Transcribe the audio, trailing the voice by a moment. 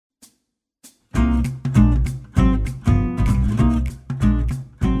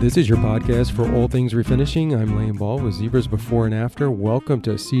This is your podcast for all things refinishing. I'm Lane Ball with Zebras Before and After. Welcome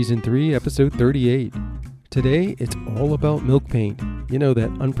to Season 3, Episode 38. Today, it's all about milk paint. You know, that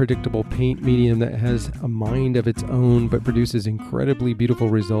unpredictable paint medium that has a mind of its own but produces incredibly beautiful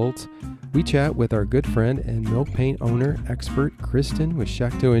results. We chat with our good friend and milk paint owner, expert Kristen with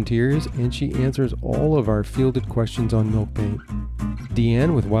Shakto Interiors, and she answers all of our fielded questions on milk paint.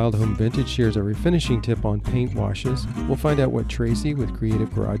 Deanne with Wild Home Vintage shares a refinishing tip on paint washes. We'll find out what Tracy with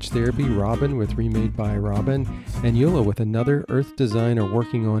Creative Garage Therapy, Robin with Remade by Robin, and Eula with another earth design are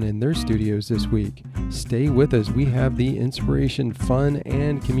working on in their studios this week. Stay with us. We have the inspiration, fun,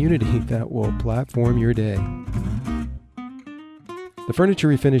 and community that will platform your day. The furniture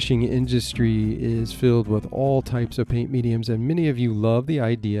refinishing industry is filled with all types of paint mediums, and many of you love the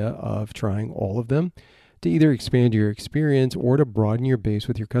idea of trying all of them to either expand your experience or to broaden your base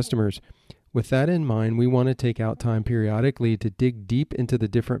with your customers. With that in mind, we want to take out time periodically to dig deep into the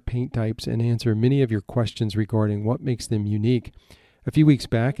different paint types and answer many of your questions regarding what makes them unique. A few weeks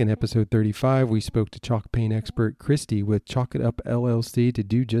back in episode 35, we spoke to chalk paint expert Christy with Chalk It Up LLC to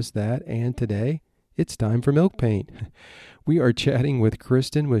do just that, and today, it's time for milk paint. We are chatting with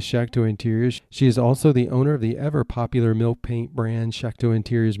Kristen with Shakto Interiors. She is also the owner of the ever-popular milk paint brand, Shakto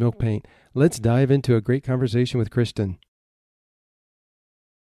Interiors Milk Paint. Let's dive into a great conversation with Kristen.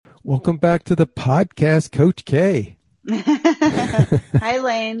 Welcome back to the podcast, Coach K. Hi,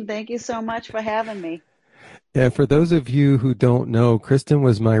 Lane. Thank you so much for having me. Yeah, for those of you who don't know, Kristen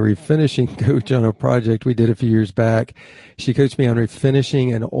was my refinishing coach on a project we did a few years back. She coached me on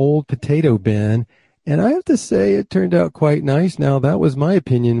refinishing an old potato bin, and I have to say it turned out quite nice. Now, that was my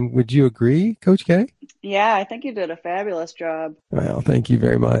opinion. Would you agree, Coach K? Yeah, I think you did a fabulous job. Well, thank you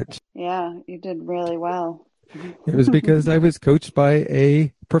very much. Yeah, you did really well. It was because I was coached by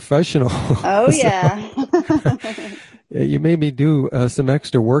a professional. Oh, yeah. You made me do some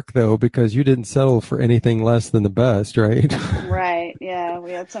extra work, though, because you didn't settle for anything less than the best, right? Right. Yeah,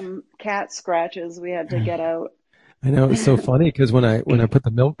 we had some cat scratches we had to get out. I know, it's so funny because when I put the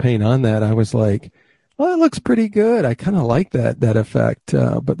milk paint on that, I was like, well, it looks pretty good. I kind of like that effect.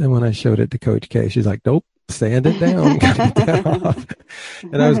 But then when I showed it to Coach K, she's like, nope, sand it down, cut it down.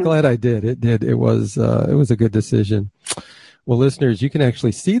 And I was glad I did. It did. It was a good decision. Well, listeners, you can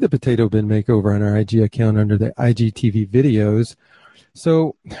actually see the potato bin makeover on our IG account under the IGTV videos.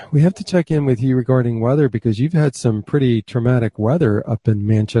 So we have to check in with you regarding weather because you've had some pretty traumatic weather up in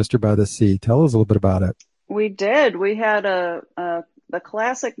Manchester by the Sea. Tell us a little bit about it. We did. We had the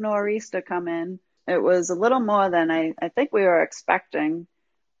classic nor'easter come in. It was a little more than I think we were expecting.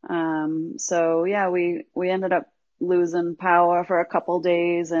 So yeah, we ended up losing power for a couple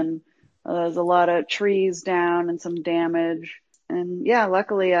days, and there's a lot of trees down and some damage. And yeah,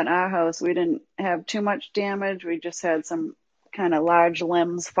 luckily at our house, we didn't have too much damage. We just had some kind of large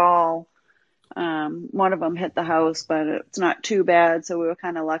limbs fall. One of them hit the house, but it's not too bad. So we were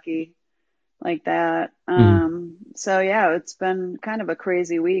kind of lucky like that. So yeah, it's been kind of a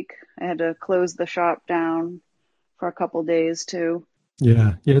crazy week. I had to close the shop down for a couple days too.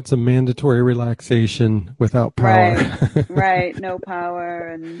 Yeah, it's a mandatory relaxation without power. Right. No power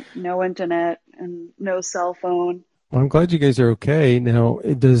and no internet and no cell phone. Well, I'm glad you guys are okay. Now,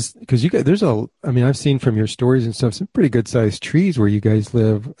 because you guys, I've seen from your stories and stuff, some pretty good sized trees where you guys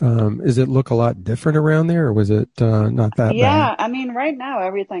live. Does it look a lot different around there, or was it not that bad? Yeah, I mean, right now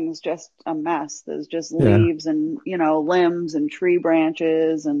everything's just a mess. There's just leaves and, limbs and tree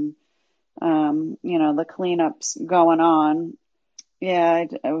branches and, the cleanups going on. Yeah,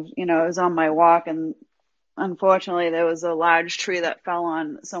 I was on my walk, and unfortunately there was a large tree that fell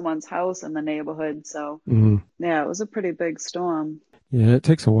on someone's house in the neighborhood. So yeah, it was a pretty big storm. Yeah, it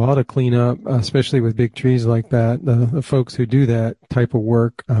takes a while to clean up, especially with big trees like that. The folks who do that type of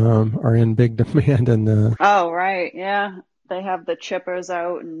work are in big demand. Oh, right. Yeah. They have the chippers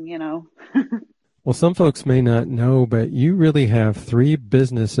out and, Well, some folks may not know, but you really have three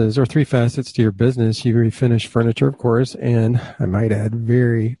businesses or three facets to your business. You refinish furniture, of course, and I might add,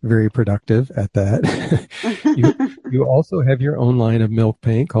 very, very productive at that. You also have your own line of milk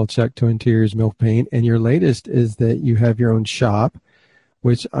paint called Shakto Interiors Milk Paint, and your latest is that you have your own shop,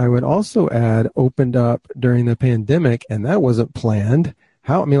 which I would also add opened up during the pandemic, and that wasn't planned.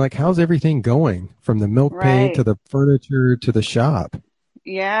 How's everything going from the milk paint to the furniture to the shop?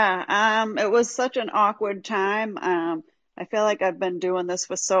 Yeah, it was such an awkward time. I feel like I've been doing this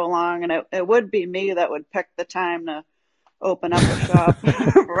for so long, and it would be me that would pick the time to open up a shop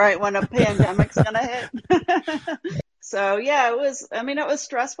right when a pandemic's gonna hit. So yeah, it was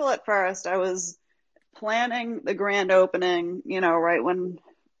stressful at first. I was planning the grand opening, right when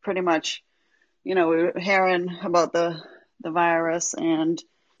pretty much, we were hearing about the virus, and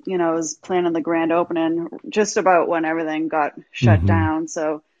I was planning the grand opening just about when everything got shut Mm-hmm. down.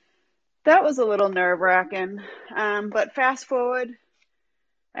 So that was a little nerve-wracking. But fast forward,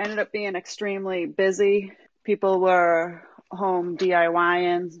 I ended up being extremely busy. People were home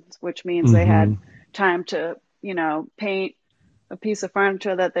DIYing, which means they Mm-hmm. had time to, paint a piece of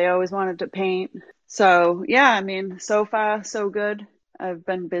furniture that they always wanted to paint. So yeah, I mean, so far so good. I've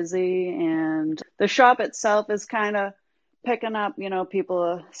been busy, and the shop itself is kind of picking up. People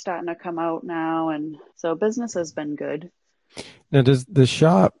are starting to come out now, and so business has been good. Now, does the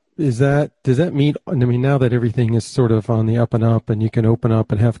shop does that meet? I mean, now that everything is sort of on the up and up, and you can open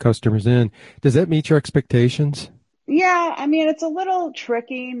up and have customers in, does that meet your expectations? Yeah, I mean, it's a little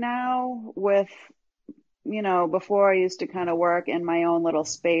tricky now with, before I used to kind of work in my own little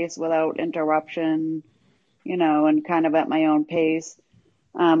space without interruption, and kind of at my own pace.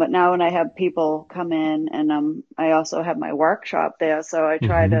 But now when I have people come in, and I also have my workshop there, so I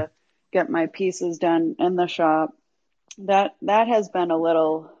try Mm-hmm. to get my pieces done in the shop. That has been a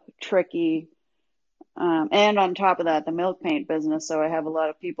little tricky. And on top of that, the milk paint business. So I have a lot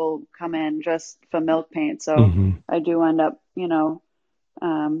of people come in just for milk paint. So Mm-hmm. I do end up,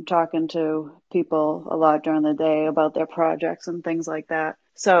 talking to people a lot during the day about their projects and things like that.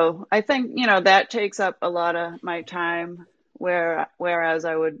 So I think, that takes up a lot of my time, whereas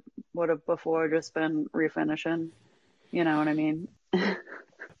I would have before just been refinishing. You know what I mean?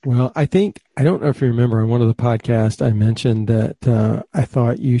 Well, I don't know if you remember on one of the podcasts, I mentioned that I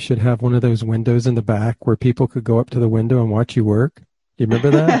thought you should have one of those windows in the back where people could go up to the window and watch you work. Do you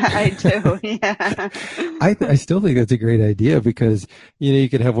remember I that? do. Yeah. I still think that's a great idea because you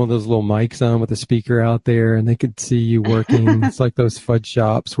could have one of those little mics on with a speaker out there and they could see you working. It's like those fudge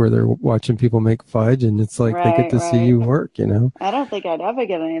shops where they're watching people make fudge and it's like they get Right, to see right. you work. I don't think I'd ever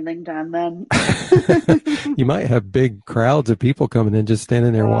get anything done then. You might have big crowds of people coming in just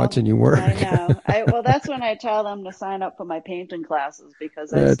standing there Well, watching you I work. know. Well, that's when I tell them to sign up for my painting classes because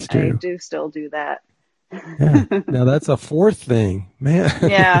That's I true. do still do that. Yeah. Now that's a fourth thing, man.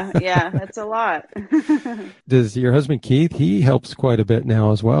 Yeah, yeah, it's a lot. Does your husband Keith, he helps quite a bit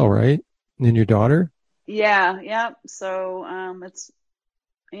now as well, right? And your daughter? Yeah, yeah. So, it's,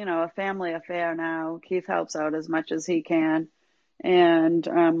 a family affair now. Keith helps out as much as he can. And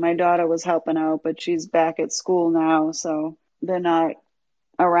my daughter was helping out, but she's back at school now, so they're not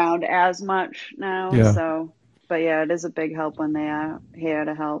around as much now. Yeah. So, but yeah, it is a big help when they are here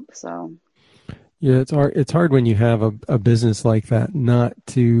to help. So, Yeah, it's hard. It's hard when you have a business like that not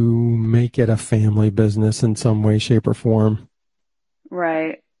to make it a family business in some way, shape, or form.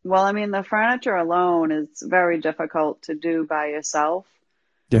 right. Well, I mean, the furniture alone is very difficult to do by yourself.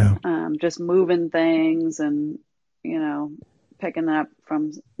 Yeah. Just moving things and, you know, picking up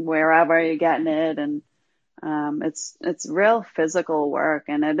from wherever you're getting it. And it's real physical work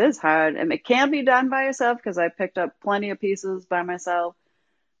and it is hard. And it can be done by yourself because I picked up plenty of pieces by myself.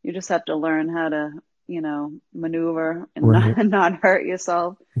 You just have to learn how to, maneuver and not, Right. not hurt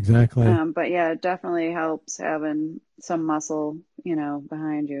yourself. Exactly. But yeah, it definitely helps having some muscle,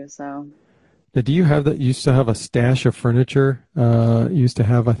 behind you. So Now, do you have that? You used to have a stash of furniture. You used to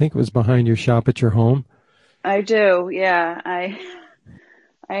have, I think it was behind your shop at your home. I do. Yeah. I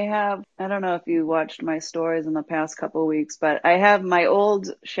have, I don't know if you watched my stories in the past couple of weeks, but I have my old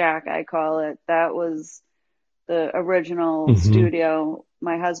shack, I call it. That was the original Mm-hmm. studio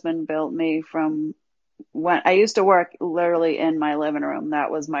my husband built me from when I used to work literally in my living room.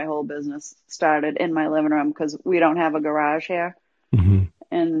 That was my whole business started in my living room because we don't have a garage here. Mm-hmm.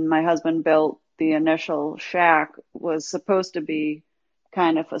 And my husband built the initial shack was supposed to be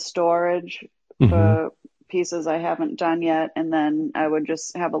kind of for storage Mm-hmm. for pieces I haven't done yet. And then I would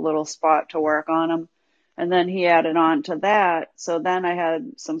just have a little spot to work on them. And then he added on to that. So then I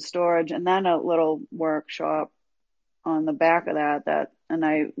had some storage and then a little workshop on the back of and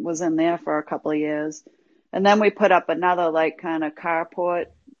I was in there for a couple of years. And then we put up another like kind of carport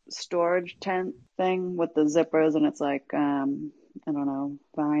storage tent thing with the zippers and it's like I don't know,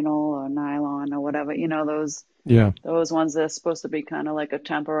 vinyl or nylon or whatever, Yeah. those ones that are supposed to be kind of like a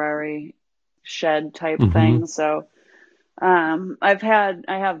temporary shed type Mm-hmm. thing. So I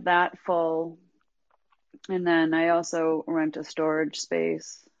have that full and then I also rent a storage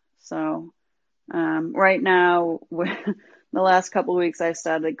space. So right now, the last couple of weeks, I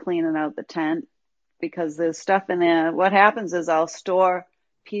started cleaning out the tent because there's stuff in there. What happens is I'll store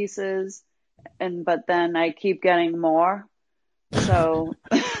pieces, but then I keep getting more. So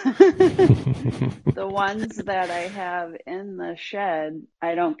the ones that I have in the shed,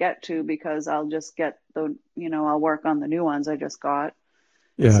 I don't get to because I'll just get I'll work on the new ones I just got.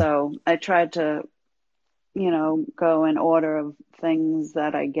 Yeah. So I tried to go in order of things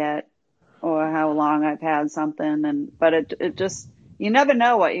that I get or how long I've had something. But it just, you never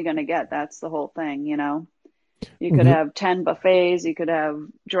know what you're going to get. That's the whole thing, You could Well, have 10 buffets, you could have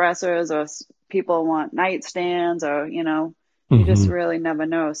dressers, or people want nightstands, or, you just mm-hmm. really never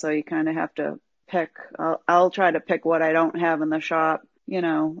know. So you kind of have to pick. I'll try to pick what I don't have in the shop.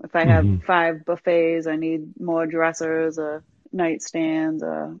 If I have Mm-hmm. 5 buffets, I need more dressers or nightstands,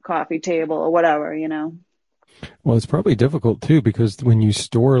 a coffee table or whatever. Well, it's probably difficult too because when you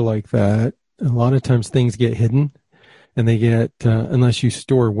store like that, a lot of times things get hidden and they get, unless you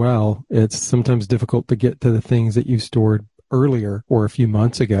store well, it's sometimes difficult to get to the things that you stored earlier or a few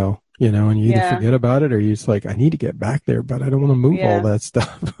months ago, and you either Yeah. forget about it or you're just like, I need to get back there, but I don't want to move all Yeah. that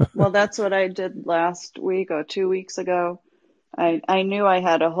stuff. Well, that's what I did last week or 2 weeks ago. I knew I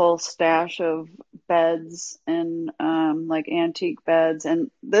had a whole stash of beds and like antique beds,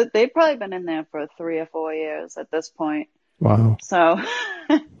 and they've probably been in there for 3 or 4 years at this point. Wow. So,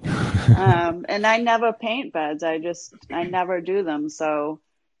 and I never paint beds. I never do them. So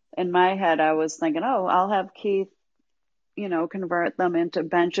in my head, I was thinking, oh, I'll have Keith, convert them into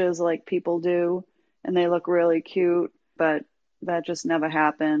benches like people do, and they look really cute. But that just never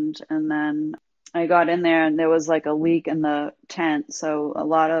happened. And then I got in there and there was like a leak in the tent. So a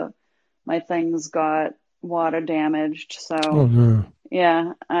lot of my things got water damaged. Oh, So no.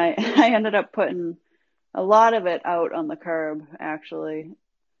 yeah, I ended up putting a lot of it out on the curb actually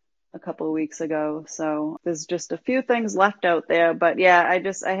a couple of weeks ago. So there's just a few things left out there. But yeah,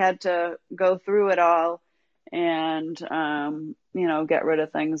 I had to go through it all and, get rid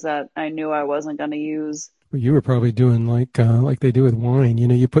of things that I knew I wasn't going to use. Well, you were probably doing like they do with wine.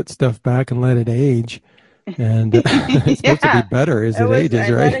 You put stuff back and let it age, and it's supposed to be Yeah, better as it ages, I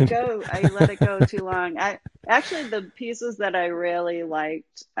let it right? go. I let it go too long. Actually, the pieces that I really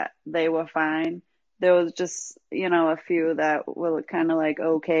liked, they were fine. There was just, a few that were kind of like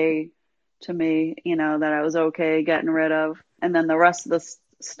okay to me, that I was okay getting rid of. And then the rest of the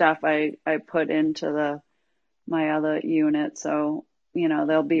stuff I put into my other unit. So,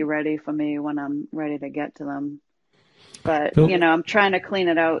 they'll be ready for me when I'm ready to get to them. But, Phil, I'm trying to clean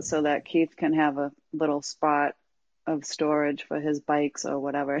it out so that Keith can have a little spot of storage for his bikes or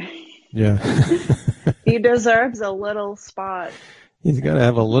whatever. yeah. He deserves a little spot. He's got to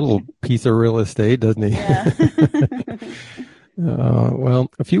have a little piece of real estate, doesn't he? Yeah. Well,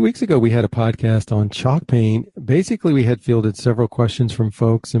 a few weeks ago, we had a podcast on chalk paint. Basically, we had fielded several questions from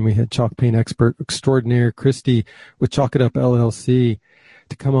folks, and we had chalk paint expert extraordinaire Christy with Chalk It Up LLC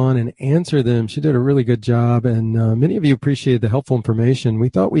to come on and answer them. She did a really good job, and many of you appreciated the helpful information. We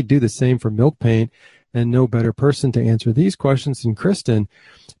thought we'd do the same for milk paint, and no better person to answer these questions than Kristen.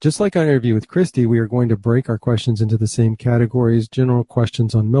 Just like our interview with Christy, we are going to break our questions into the same categories: general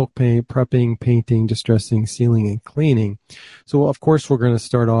questions on milk paint, prepping, painting, distressing, sealing, and cleaning. So, of course, we're going to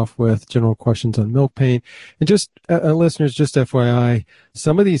start off with general questions on milk paint. And just, listeners, just FYI,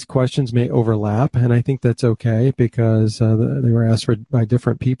 some of these questions may overlap, and I think that's okay because they were asked by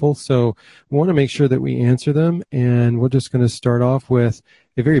different people. So we want to make sure that we answer them, and we're just going to start off with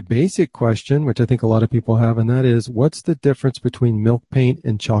a very basic question, which I think a lot of people have, and that is, what's the difference between milk paint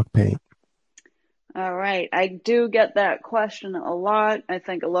and chalk paint? All right. I do get that question a lot. I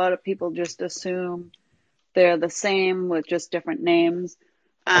think a lot of people just assume they're the same with just different names.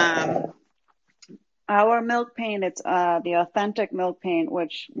 Our milk paint, it's the authentic milk paint,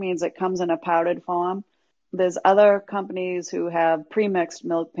 which means it comes in a powdered form. There's other companies who have pre-mixed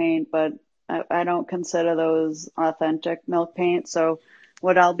milk paint, but I don't consider those authentic milk paint. So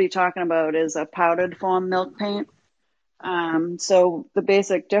what I'll be talking about is a powdered form milk paint. So the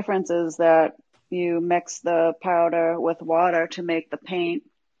basic difference is that you mix the powder with water to make the paint.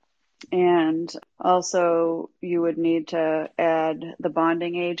 And also you would need to add the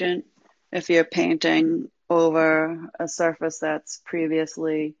bonding agent if you're painting over a surface that's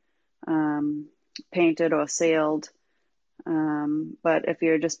previously painted or sealed. But if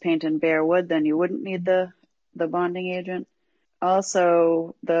you're just painting bare wood, then you wouldn't need the bonding agent.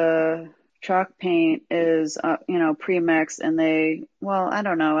 Also, the chalk paint is, pre-mixed, and I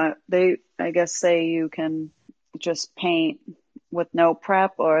don't know, I guess say you can just paint with no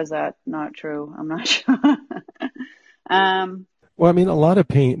prep, or is that not true? I'm not sure. Well, I mean, a lot of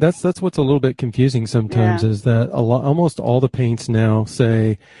paint, that's what's a little bit confusing sometimes Yeah, is that almost all the paints now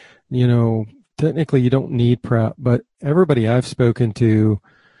say, technically you don't need prep, but everybody I've spoken to,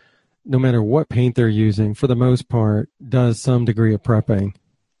 no matter what paint they're using, for the most part, does some degree of prepping.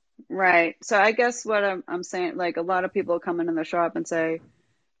 right. So I guess what I'm saying, like a lot of people come into the shop and say,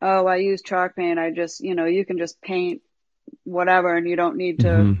 oh, I use chalk paint. I just, you can just paint whatever and you don't need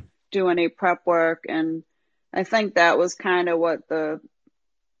to Hmm. do any prep work. And I think that was kind of what what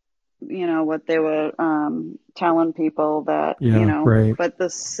they were telling people that, Yeah, right. but the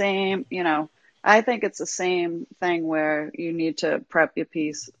same, I think it's the same thing where you need to prep your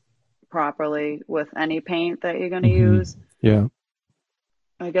piece properly with any paint that you're going to use. Yeah.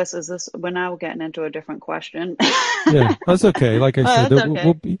 I guess we're now getting into a different question. Yeah, that's okay. Like I said, Well, that's we'll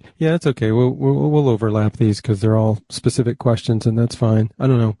okay. be, yeah, it's okay. We'll overlap these because they're all specific questions, and that's fine. I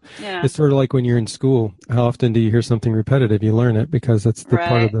don't know. Yeah, It's sort of like when you're in school. How often do you hear something repetitive? You learn it because that's the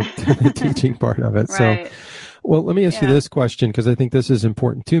part of right, the teaching part of it. So, right. well, let me ask you Yeah. this question because I think this is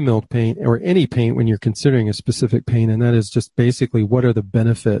important to milk paint or any paint when you're considering a specific paint, and that is just basically what are the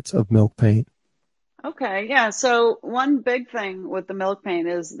benefits of milk paint? Okay, yeah. So one big thing with the milk paint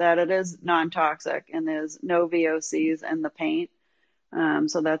is that it is non-toxic and there's no VOCs in the paint.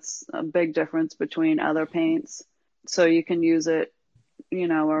 So that's a big difference between other paints. So you can use it,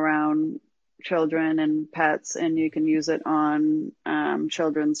 around children and pets, and you can use it on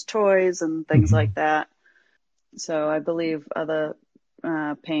children's toys and things Hmm. like that. So I believe other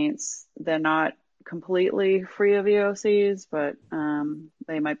paints, they're not completely free of VOCs, but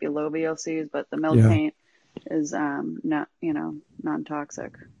they might be low VOCs, but the milk Yeah, paint is not,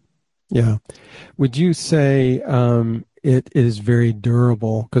 non-toxic. yeah. Would you say it is very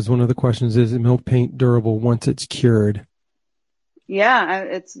durable? Because one of the questions is milk paint durable once it's cured? Yeah,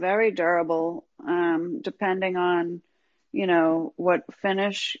 it's very durable, depending on, what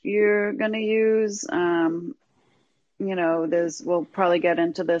finish you're going to use. We'll probably get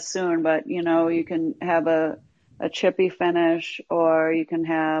into this soon, but, you can have a chippy finish or you can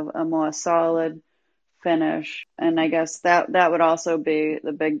have a more solid finish. And I guess that would also be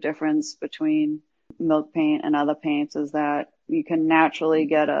the big difference between milk paint and other paints is that you can naturally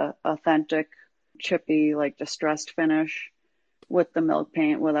get a authentic chippy, like distressed finish with the milk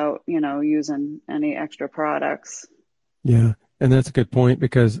paint without, using any extra products. Yeah. And that's a good point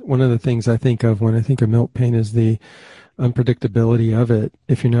because one of the things I think of when I think of milk paint is the unpredictability of it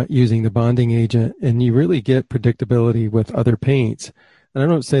if you're not using the bonding agent. And you really get predictability with other paints. And I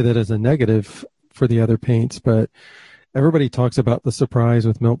don't say that as a negative for the other paints, but everybody talks about the surprise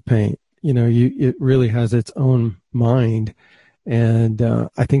with milk paint. It really has its own mind. And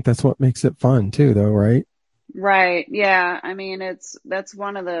I think that's what makes it fun too, though, right? Right. Yeah. I mean, that's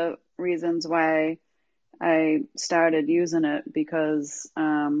one of the reasons why I started using it because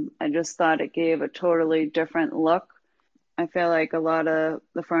I just thought it gave a totally different look. I feel like a lot of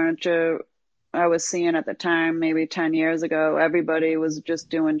the furniture I was seeing at the time, maybe 10 years ago, everybody was just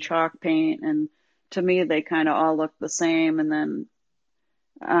doing chalk paint. And to me, they kind of all looked the same. And then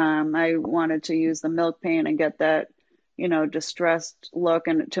I wanted to use the milk paint and get that, distressed look.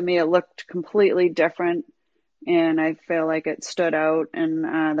 And to me, it looked completely different. And I feel like it stood out.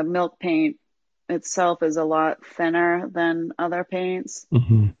 And the milk paint itself is a lot thinner than other paints.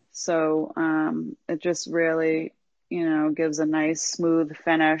 Hmm. So it just really, gives a nice smooth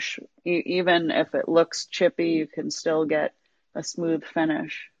finish. Even if it looks chippy, you can still get a smooth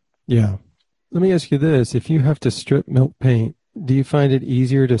finish. Yeah. Let me ask you this. If you have to strip milk paint, do you find it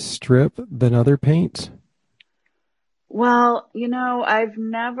easier to strip than other paints? Well,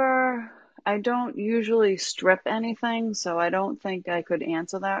 I don't usually strip anything, so I don't think I could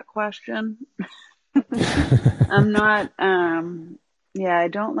answer that question. I'm not, yeah, I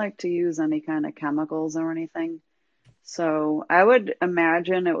don't like to use any kind of chemicals or anything. So I would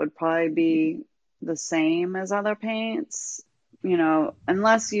imagine it would probably be the same as other paints,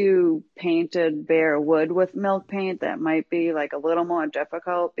 unless you painted bare wood with milk paint, that might be like a little more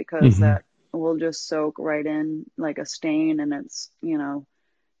difficult because Hmm. that will just soak right in like a stain and it's,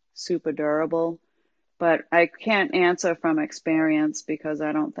 super durable. But I can't answer from experience because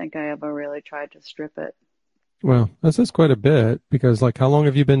I don't think I ever really tried to strip it. Well, that's just quite a bit because, like, how long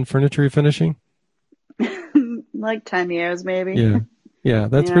have you been furniture finishing? Like 10 years maybe. Yeah. Yeah,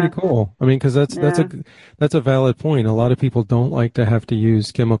 that's pretty Yeah. cool. I mean, because Yeah. that's a valid point. A lot of people don't like to have to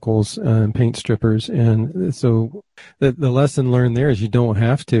use chemicals and paint strippers, and so the lesson learned there is you don't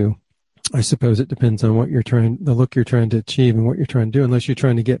have to. I suppose it depends on the look you're trying to achieve and what you're trying to do, unless you're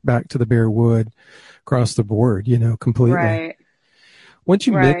trying to get back to the bare wood across the board, completely. Right. Once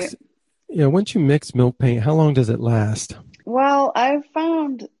you Right. mix, once you mix milk paint, how long does it last? Well, I've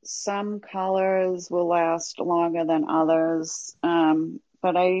found some colors will last longer than others,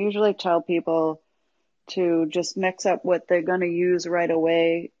 but I usually tell people to just mix up what they're going to use right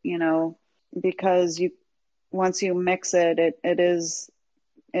away, because once you mix it,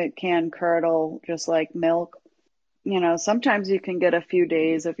 it can curdle just like milk. Sometimes you can get a few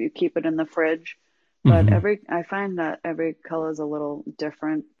days if you keep it in the fridge, but Hmm. I find that every color is a little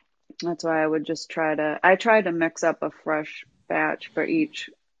different. That's why I try to mix up a fresh batch for each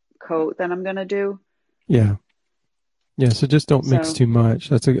coat that I'm going to do. Yeah. Yeah. So just don't mix So too much.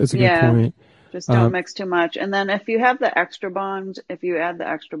 That's a good yeah, point. just don't Um, mix too much. And then if you have the extra bond, if you add the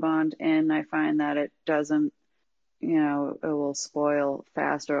extra bond in, I find that it doesn't, it will spoil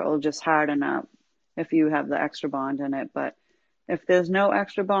faster. It'll just harden up if you have the extra bond in it. But if there's no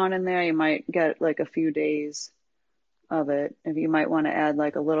extra bond in there, you might get like a few days of it. If you might want to add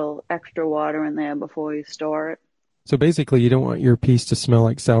like a little extra water in there before you store it. so basically, you don't want your piece to smell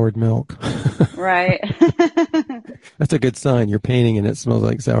like soured milk. Right. That's a good sign. You're painting and it smells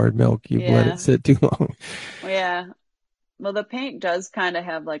like soured milk. You've let it Yeah. sit too long. Yeah. Well, the paint does kind of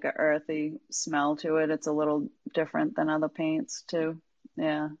have like a earthy smell to it. It's a little different than other paints too.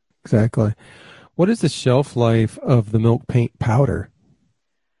 Yeah. Exactly. What is the shelf life of the milk paint powder?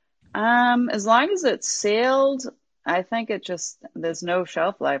 As long as it's sealed, I think there's no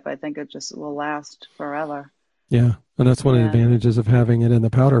shelf life. I think it just will last forever. Yeah. And that's one of the Yeah. advantages of having it in the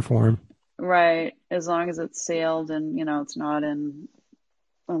powder form. Right. As long as it's sealed and, it's not in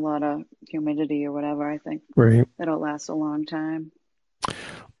a lot of humidity or whatever, I think Right. it'll last a long time.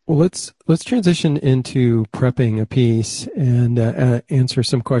 Well, let's transition into prepping a piece and answer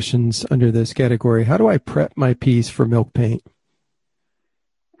some questions under this category. How do I prep my piece for milk paint?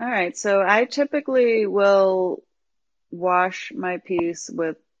 All right. So I typically will wash my piece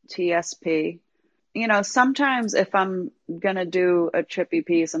with TSP. Sometimes if I'm going to do a chippy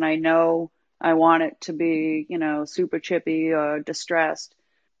piece and I know I want it to be, super chippy or distressed,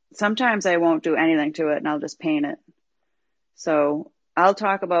 sometimes I won't do anything to it and I'll just paint it. So I'll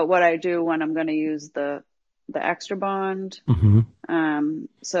talk about what I do when I'm going to use the extra bond. Mm-hmm.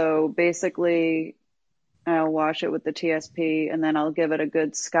 So basically I'll wash it with the TSP and then I'll give it a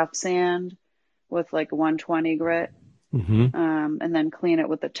good scuff sand with like 120 grit. Mm-hmm. And then clean it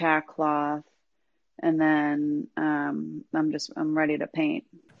with a tack cloth. And then I'm ready to paint.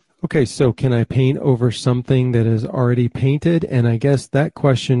 Okay, so can I paint over something that is already painted? And I guess that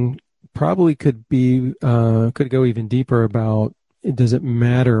question probably could go even deeper about, does it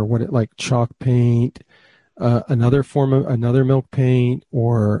matter what it, like chalk paint, another form of another milk paint,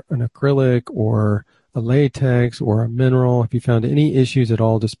 or an acrylic, or a latex, or a mineral? Have you found any issues at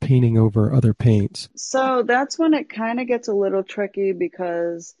all just painting over other paints? So that's when it kind of gets a little tricky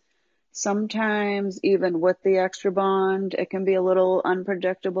because sometimes even with the extra bond, it can be a little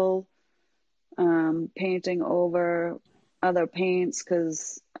unpredictable, painting over other paints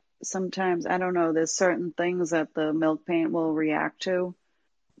because sometimes, I don't know, there's certain things that the milk paint will react to.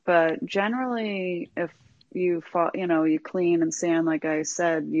 But generally, if you clean and sand, like I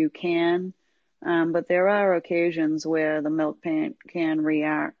said, you can. But there are occasions where the milk paint can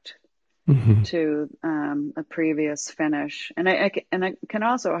react Mm-hmm. to a previous finish, and it can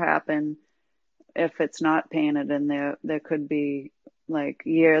also happen if it's not painted, and there could be like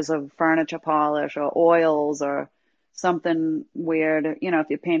years of furniture polish or oils or something weird. If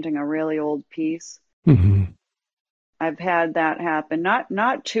you're painting a really old piece, Mm-hmm. I've had that happen.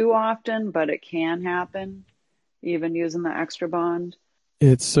 Not too often, but it can happen, even using the extra bond.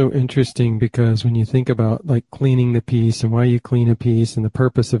 It's so interesting because when you think about like cleaning the piece and why you clean a piece and the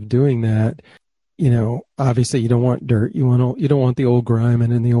purpose of doing that, obviously you don't want dirt. You don't want the old grime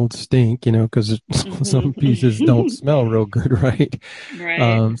and the old stink, because some pieces don't smell real good, right?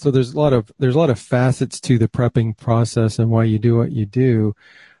 Right. So there's a lot of facets to the prepping process and why you do what you do.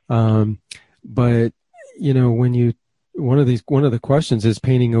 But when you one of the questions is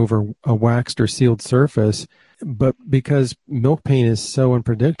painting over a waxed or sealed surface, but because milk paint is so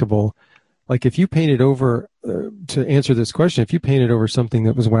unpredictable, like if you painted over to answer this question, if you painted over something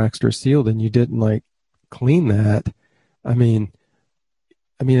that was waxed or sealed and you didn't like clean that, I mean,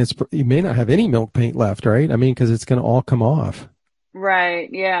 you may not have any milk paint left, right? I mean, because it's going to all come off. Right.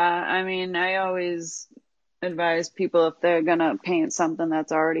 Yeah. I mean, I always advise people if they're gonna paint something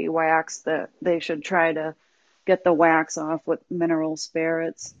that's already waxed that they should try to get the wax off with mineral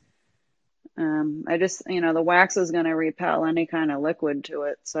spirits. The wax is gonna repel any kind of liquid to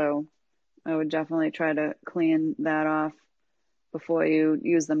it, so I would definitely try to clean that off before you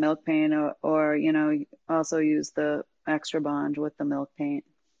use the milk paint or also use the extra bond with the milk paint.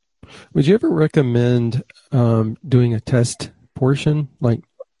 Would you ever recommend doing a test portion, like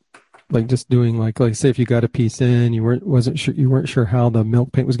just doing like say if you got a piece in, you weren't sure how the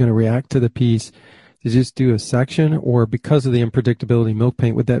milk paint was going to react to the piece, to just do a section, or because of the unpredictability of milk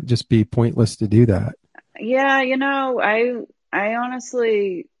paint, would that just be pointless to do that? Yeah, I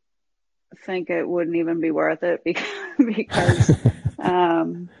honestly think it wouldn't even be worth it because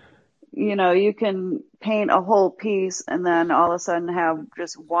um you can paint a whole piece and then all of a sudden have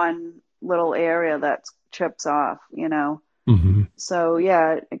just one little area that chips off, Mm-hmm. So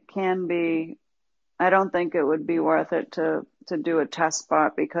yeah, it can be, I don't think it would be worth it to do a test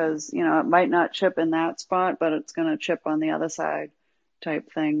spot because, it might not chip in that spot, but it's going to chip on the other side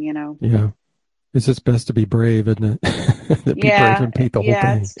type thing, Yeah. It's just best to be brave, isn't it? Be brave Yeah, and paint the whole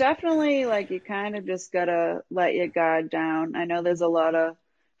yeah, thing. it's definitely like you kind of just gotta let your guard down. I know there's a lot of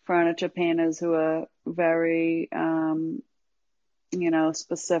furniture painters who are very,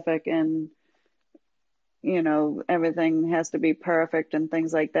 specific and, everything has to be perfect and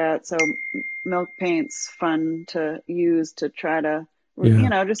things like that. So milk paint's fun to use to try to,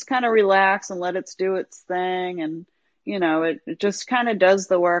 Yeah. just kind of relax and let it do its thing. And, it just kind of does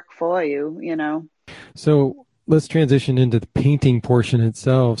the work for you. So let's transition into the painting portion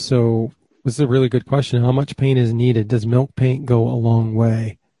itself. So this is a really good question. How much paint is needed? Does milk paint go a long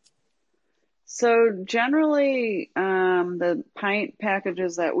way? So generally, the pint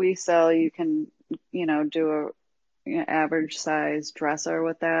packages that we sell, you can, do a average size dresser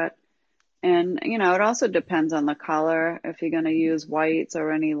with that. And, it also depends on the color. If you're going to use whites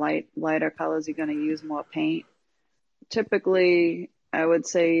or any lighter colors, you're going to use more paint. Typically, I would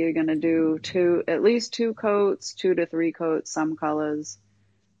say you're going to do at least 2 coats, 2 to 3 coats, some colors.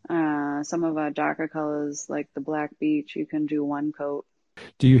 Some of our darker colors, like the black beech, you can do 1 coat.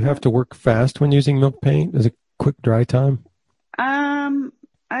 Do you have to work fast when using milk paint? Is it quick dry time?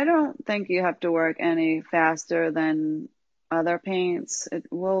 I don't think you have to work any faster than other paints. It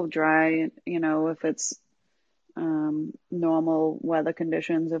will dry, if it's normal weather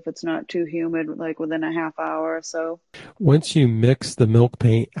conditions, if it's not too humid, like within a half hour or so. Once you mix the milk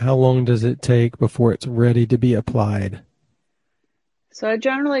paint, how long does it take before it's ready to be applied? So I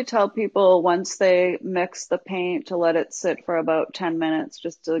generally tell people once they mix the paint to let it sit for about 10 minutes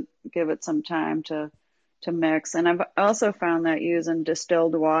just to give it some time to mix. And I've also found that using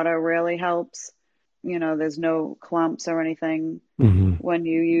distilled water really helps. There's no clumps or anything when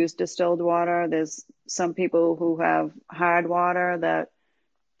you use distilled water. There's some people who have hard water that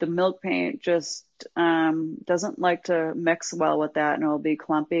the milk paint just doesn't like to mix well with that and it'll be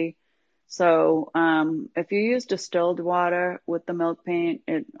clumpy. So if you use distilled water with the milk paint,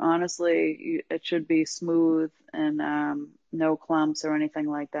 it should be smooth and no clumps or anything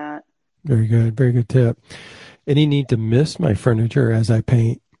like that. Very good. Very good tip. Any need to mist my furniture as I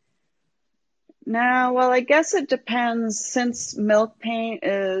paint? No, well, I guess it depends. Since milk paint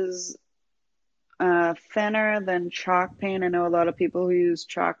is thinner than chalk paint, I know a lot of people who use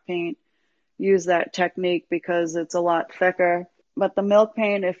chalk paint use that technique because it's a lot thicker. But the milk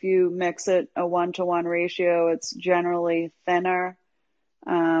paint, if you mix it a 1-to-1 ratio, it's generally thinner.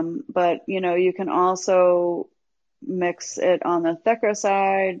 But, you can also mix it on the thicker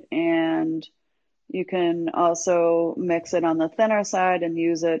side and you can also mix it on the thinner side and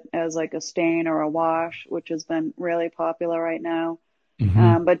use it as like a stain or a wash, which has been really popular right now.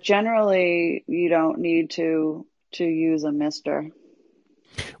 But generally, you don't need to use a mister.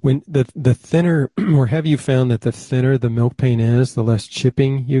 When the thinner, or have you found that the thinner the milk paint is, the less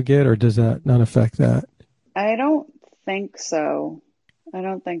chipping you get, or does that not affect that? I don't think so. I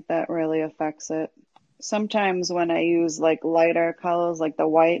don't think that really affects it. Sometimes when I use like lighter colors, like the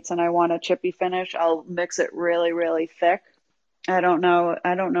whites, and I want a chippy finish, I'll mix it really, really thick. I don't know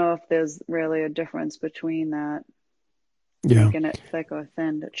if there's really a difference between that, making it thick or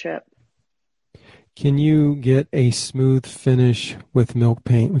thin to chip. Can you get a smooth finish with milk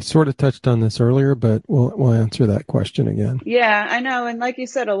paint? We sort of touched on this earlier, but we'll answer that question again. Yeah, I know. And like you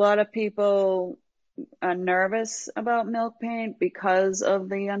said, a lot of people are nervous about milk paint because of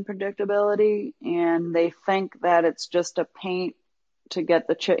the unpredictability, and they think that it's just a paint to get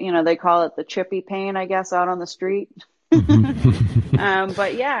the they call it the chippy paint, I guess, out on the street.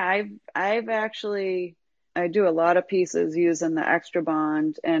 But yeah, I do a lot of pieces using the Extra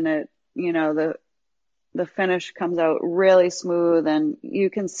Bond, and it, the finish comes out really smooth, and you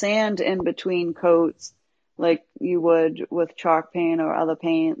can sand in between coats like you would with chalk paint or other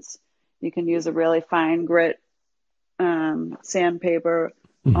paints. You can use a really fine grit sandpaper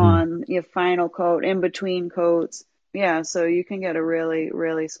on your final coat, in between coats. Yeah, so you can get a really,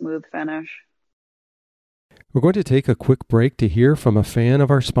 really smooth finish. We're going to take a quick break to hear from a fan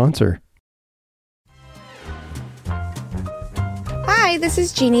of our sponsor. Hi, this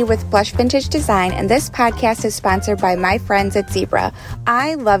is Jeannie with Blush Vintage Design, and this podcast is sponsored by my friends at Zebra.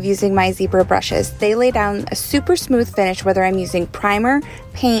 I love using my Zebra brushes. They lay down a super smooth finish whether I'm using primer,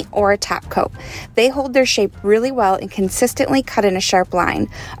 paint, or a top coat. They hold their shape really well and consistently cut in a sharp line.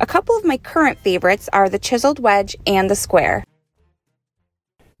 A couple of my current favorites are the chiseled wedge and the square.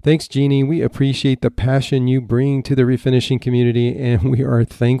 Thanks, Jeannie. We appreciate the passion you bring to the refinishing community, and we are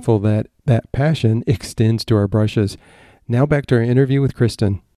thankful that that passion extends to our brushes. Now back to our interview with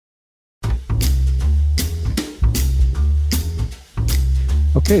Kristen.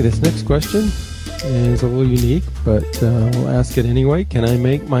 Okay, this next question is a little unique, but we'll ask it anyway. Can I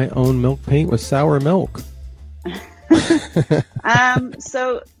make my own milk paint with sour milk?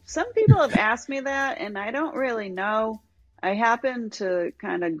 So some people have asked me that, and I don't really know. I happened to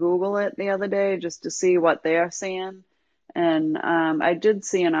kind of Google it the other day just to see what they're saying. And I did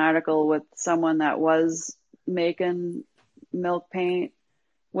see an article with someone that was making milk paint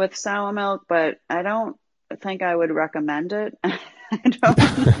with sour milk, but I don't think I would recommend it.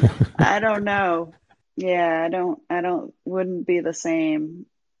 I don't know. Yeah, wouldn't be the same.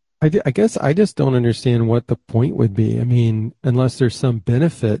 I guess I just don't understand what the point would be. I mean, unless there's some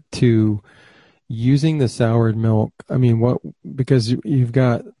benefit to using the soured milk. I mean, because you've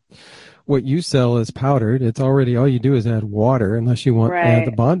got what you sell is powdered. It's already, all you do is add water unless you want to add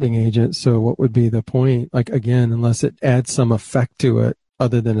the bonding agent. So what would be the point? Like, again, unless it adds some effect to it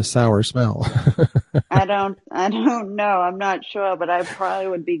other than a sour smell. I don't know. I'm not sure, but I probably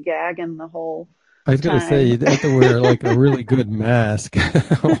would be gagging the whole I was going to say, you'd have to wear like a really good mask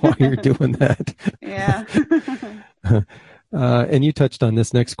while you're doing that. Yeah. And you touched on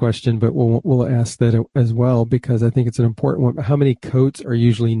this next question, but we'll ask that as well, because I think it's an important one. How many coats are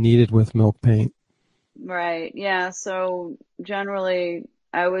usually needed with milk paint? Right. Yeah. So generally,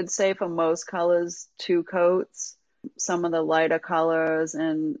 I would say for most colors, 2 coats. Some of the lighter colors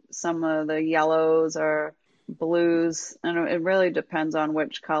and some of the yellows or blues, and it really depends on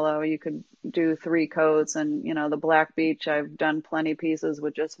which color. You could do 3 coats, and the Black Beach, I've done plenty pieces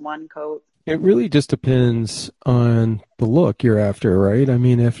with just 1 coat. It really just depends on the look you're after, right? I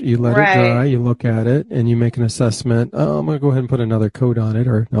mean, if you let it dry, you look at it and you make an assessment, oh, I'm going to go ahead and put another coat on it,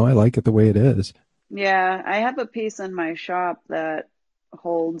 or no, I like it the way it is. Yeah, I have a piece in my shop that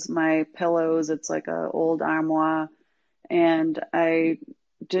holds my pillows. It's like a old armoire, and I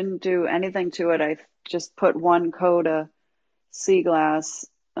didn't do anything to it. I just put 1 coat of sea glass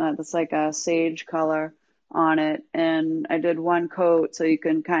that's like a sage color on it, and I did 1 coat so you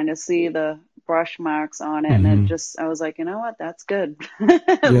can kind of see the brush marks on it. And I was like, you know what, that's good.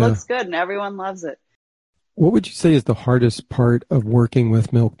 It looks good and everyone loves it. What would you say is the hardest part of working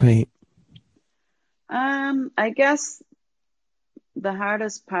with milk paint? I guess the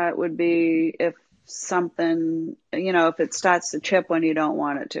hardest part would be if something, if it starts to chip when you don't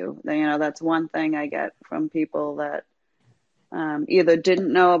want it to. That's one thing I get from people that either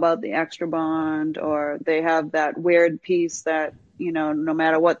didn't know about the Extra Bond, or they have that weird piece that, no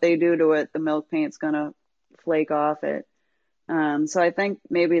matter what they do to it, the milk paint's going to flake off it. So I think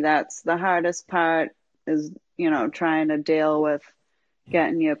maybe that's the hardest part is, trying to deal with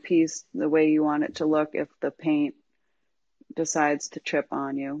getting your piece the way you want it to look if the paint decides to chip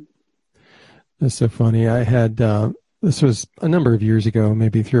on you. That's so funny. I had, this was a number of years ago,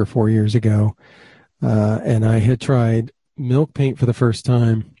 maybe 3 or 4 years ago, and I had tried milk paint for the first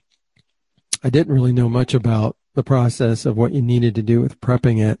time. I didn't really know much about the process of what you needed to do with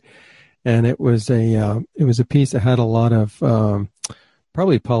prepping it, and it was a piece that had a lot of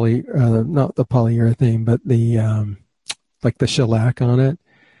probably not the polyurethane, but the like the shellac on it.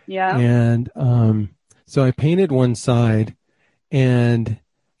 Yeah. And so I painted one side, and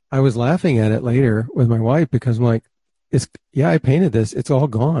I was laughing at it later with my wife because I'm like, I painted this. It's all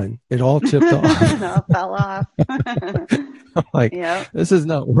gone. It all chipped off. It fell off. I'm like, This is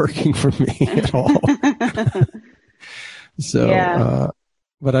not working for me at all. So,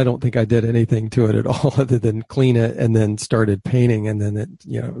 but I don't think I did anything to it at all other than clean it and then started painting, and then it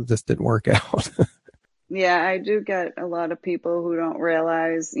just didn't work out. Yeah, I do get a lot of people who don't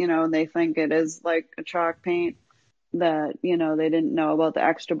realize, they think it is like a chalk paint, that, they didn't know about the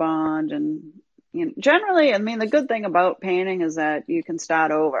Extra Bond. And generally, I mean, the good thing about painting is that you can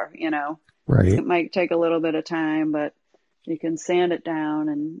start over, Right. It might take a little bit of time, but you can sand it down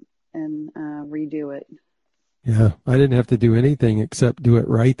and redo it. Yeah, I didn't have to do anything except do it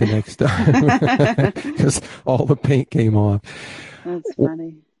right the next time because all the paint came off. That's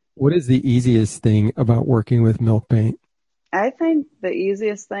funny. What is the easiest thing about working with milk paint? I think the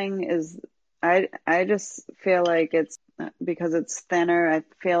easiest thing is I just feel like it's because it's thinner. I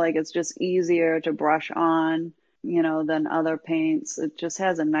feel like it's just easier to brush on, than other paints. It just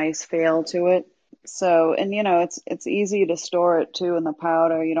has a nice feel to it. So, and it's easy to store it too in the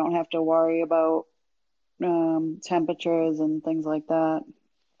powder. You don't have to worry about temperatures and things like that.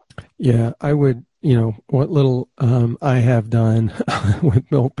 Yeah, I would, what little I have done with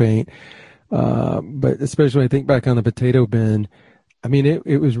milk paint, but especially when I think back on the potato bin, I mean,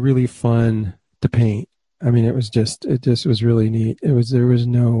 it was really fun to paint. I mean, it just was really neat. It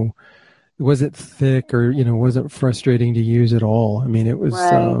wasn't thick or, wasn't frustrating to use at all. I mean,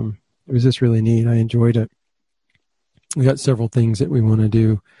 Right. it was just really neat. I enjoyed it. We got several things that we want to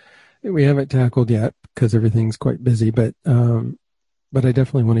do that we haven't tackled yet because everything's quite busy, but I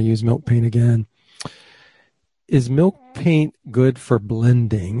definitely want to use milk paint again. Is milk paint good for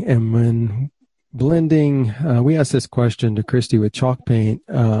blending? And when blending, we asked this question to Christy with chalk paint,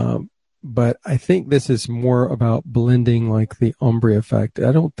 but I think this is more about blending like the ombre effect.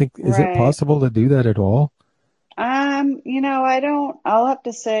 I don't think, is it Right. possible to do that at all? I'll have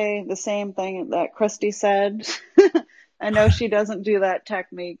to say the same thing that Christy said. I know she doesn't do that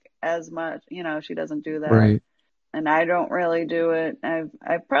technique as much. She doesn't do that. Right. And I don't really do it.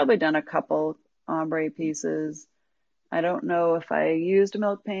 I've probably done a couple ombre pieces. I don't know if I used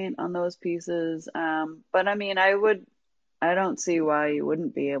milk paint on those pieces. But I mean, I don't see why you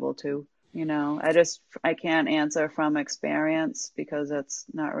wouldn't be able to. I can't answer from experience because that's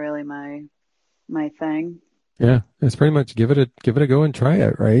not really my thing. Yeah. It's pretty much give it a go and try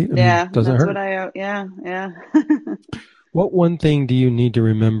it, right? I mean, Yeah, doesn't that's what hurt. yeah, yeah. What one thing do you need to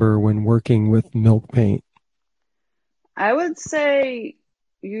remember when working with milk paint? I would say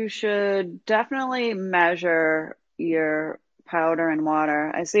you should definitely measure your powder and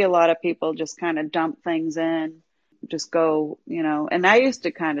water. I see a lot of people just kind of dump things in, just go, and I used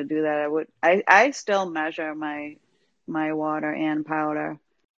to kind of do that. I still measure my water and powder.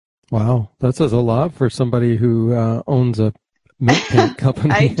 Wow. That says a lot for somebody who owns a milk paint I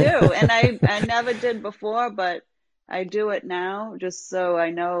company. do, and I never did before, but I do it now just so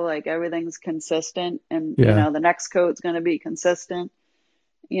I know like everything's consistent and Yeah. the next coat's going to be consistent.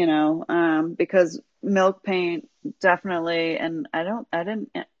 Because milk paint definitely, and I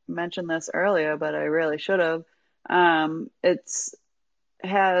didn't mention this earlier, but I really should have. It's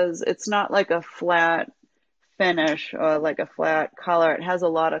not like a flat finish or like a flat color. It has a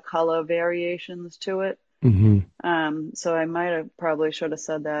lot of color variations to it. Hmm. So I might have probably should have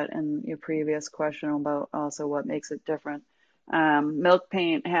said that in your previous question about also what makes it different. Milk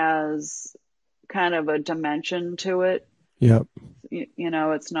paint has kind of a dimension to it. Yep.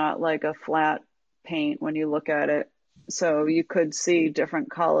 It's not like a flat paint when you look at it. So you could see different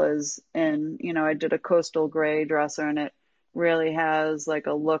colors. And, I did a coastal gray dresser and it really has like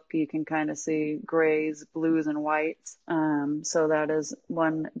a look. You can kind of see grays, blues, and whites. So that is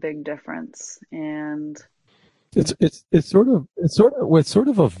one big difference. And It's sort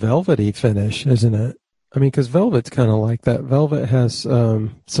of a velvety finish, isn't it? I mean, because velvet's kind of like that. Velvet has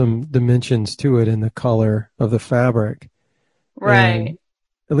some dimensions to it in the color of the fabric, right, and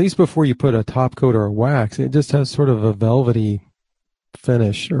at least before you put a top coat or a wax, it just has sort of a velvety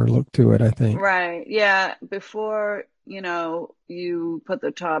finish or look to it, I think. right. Yeah. Before, you put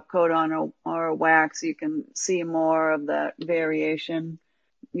the top coat on or a wax, you can see more of that variation.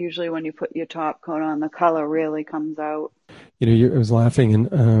 Usually when you put your top coat on, the color really comes out. I was laughing and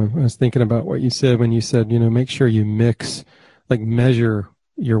I was thinking about what you said when you said, make sure you mix, like measure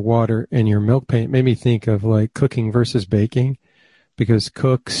your water and your milk paint. It made me think of like cooking versus baking because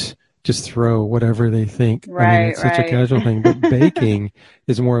cooks just throw whatever they think. I mean, Right, it's such a right. casual thing, but baking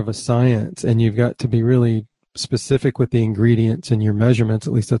is more of a science and you've got to be really specific with the ingredients and your measurements.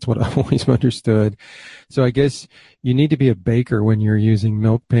 At least that's what I've always understood. So I guess you need to be a baker when you're using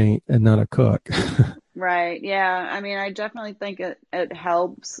milk paint and not a cook. Right. Yeah. I mean, I definitely think it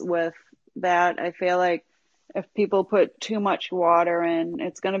helps with that. I feel like if people put too much water in,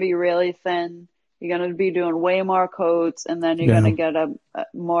 it's going to be really thin. You're going to be doing way more coats, and then you're going Yeah. to get a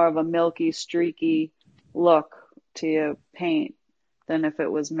more of a milky, streaky look to your paint than if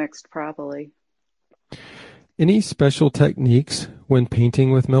it was mixed properly. Any special techniques when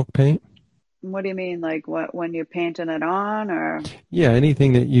painting with milk paint? What do you mean? Like what, when you're painting it on or? Yeah,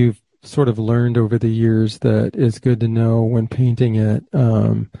 anything that you've sort of learned over the years that is good to know when painting it.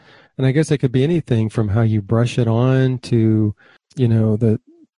 And I guess it could be anything from how you brush it on to, anything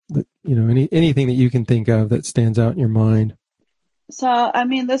that you can think of that stands out in your mind. So, I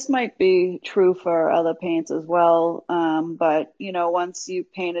mean, this might be true for other paints as well. But, once you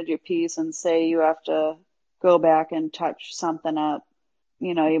painted your piece and say you have to go back and touch something up,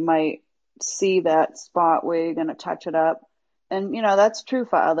 you might see that spot where you're going to touch it up. And, that's true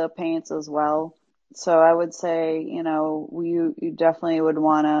for other paints as well. So I would say, you definitely would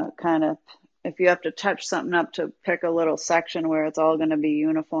want to kind of, if you have to touch something up, to pick a little section where it's all going to be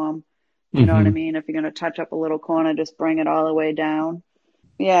uniform. You know what I Hmm. mean? If you're going to touch up a little corner, just bring it all the way down.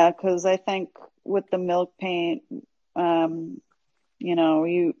 Yeah, because I think with the milk paint, um, you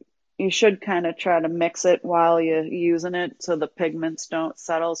you should kind of try to mix it while you're using it so the pigments don't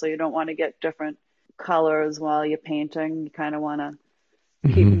settle. So you don't want to get different colors while you're painting. You kind of want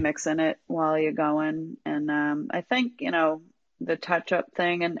to keep mixing it while you're going. And I think, the touch-up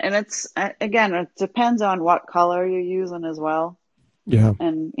thing, and it's, again, it depends on what color you're using as well. Yeah.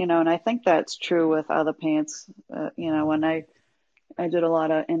 And, and I think that's true with other paints. When I did a lot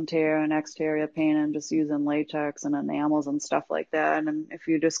of interior and exterior painting, just using latex and enamels and stuff like that. And if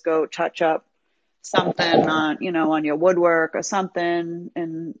you just go touch up something on your woodwork or something,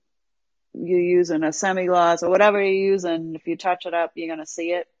 and you're using a semi-gloss or whatever you're using, if you touch it up, you're going to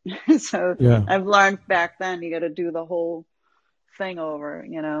see it. So yeah. I've learned back then, you got to do the whole thing over,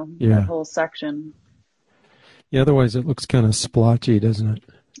 that whole section. Yeah, otherwise it looks kind of splotchy, doesn't it?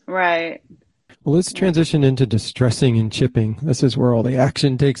 Right. Well, let's transition into distressing and chipping. This is where all the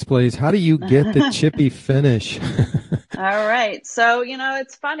action takes place. How do you get the chippy finish? All right. So,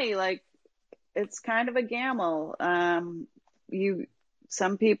 it's funny, like, it's kind of a gamble.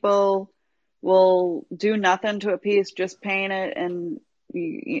 Some people will do nothing to a piece, just paint it, and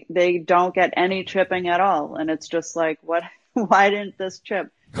they don't get any chipping at all. And it's just like, why didn't this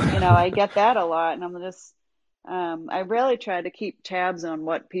chip? I get that a lot, and I'm just, I really try to keep tabs on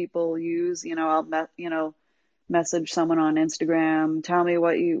what people use. I'll message someone on Instagram, tell me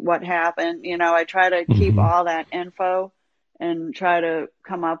what happened. I try to keep all that info and try to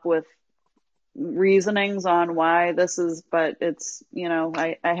come up with reasonings on why this is, but it's,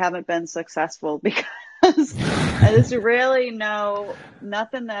 I haven't been successful because there's really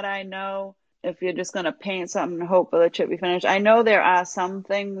nothing that I know. If you're just going to paint something and hope for the chippy finish, I know there are some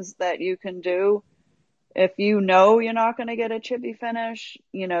things that you can do. If you're not going to get a chippy finish,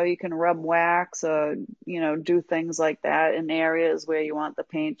 you can rub wax or, do things like that in areas where you want the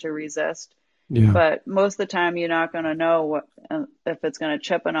paint to resist. Yeah. But most of the time, you're not going to know if it's going to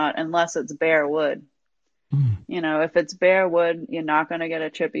chip or not unless it's bare wood. If it's bare wood, you're not going to get a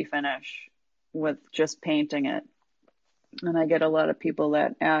chippy finish with just painting it. And I get a lot of people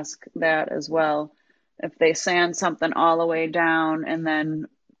that ask that as well. If they sand something all the way down and then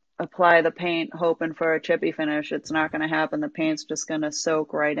apply the paint hoping for a chippy finish, it's not going to happen. The paint's just going to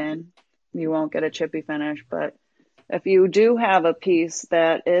soak right in. You won't get a chippy finish. But if you do have a piece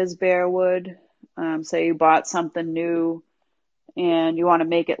that is bare wood, say you bought something new and you want to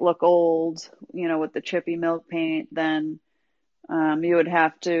make it look old, with the chippy milk paint, then you would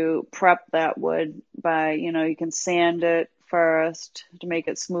have to prep that wood by, you can sand it first to make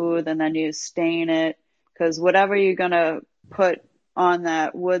it smooth, and then you stain it, because whatever you're going to put on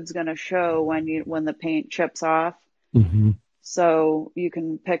that wood's going to show when the paint chips off. So you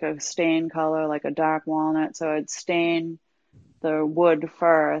can pick a stain color like a dark walnut. So I'd stain the wood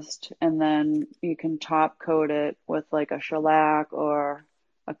first, and then you can top coat it with like a shellac or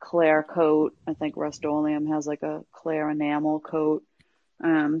a clear coat. I think Rust-Oleum has like a clear enamel coat.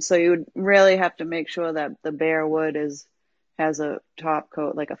 So you would really have to make sure that the bare wood has a top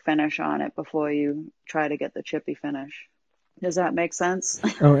coat, like a finish on it, before you try to get the chippy finish. Does that make sense?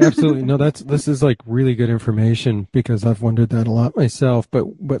 Oh, absolutely. No, this is like really good information, because I've wondered that a lot myself. But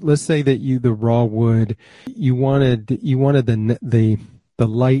let's say that the raw wood, you wanted the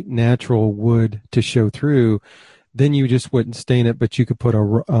light natural wood to show through. Then you just wouldn't stain it, but you could put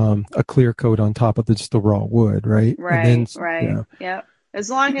a clear coat on top of just the raw wood, right? Right. Yeah.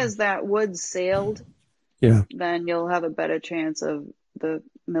 As long as that wood's sealed, then you'll have a better chance of the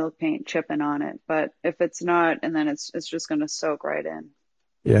milk paint chipping on it. But if it's not, and then it's just going to soak right in.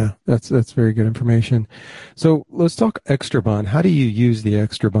 Yeah, that's very good information. So let's talk Extra Bond. How do you use the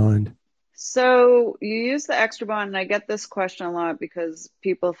Extra Bond? So you use the Extra Bond, and I get this question a lot because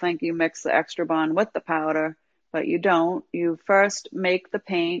people think you mix the Extra Bond with the powder, but you don't. You first make the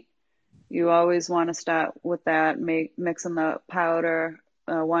paint. You always want to start with that, mixing the powder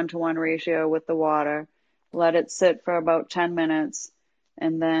 1-to-1 ratio with the water. Let it sit for about 10 minutes,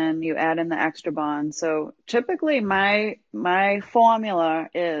 and then you add in the Extra Bond. So typically my formula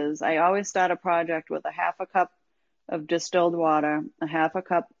is I always start a project with a half a cup of distilled water, a half a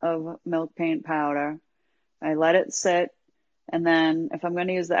cup of milk paint powder. I let it sit, and then if I'm going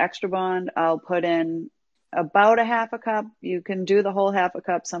to use the Extra Bond, I'll put in about a half a cup. You can do the whole half a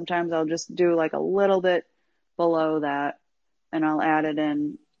cup. Sometimes I'll just do like a little bit below that, and I'll add it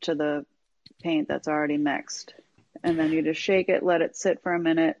in to the paint that's already mixed. And then you just shake it, let it sit for a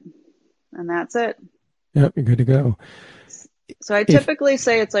minute, and that's it. Yep, you're good to go. So I typically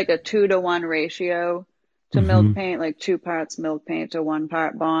say it's like a 2-to-1 ratio to milk paint, like 2 parts milk paint to 1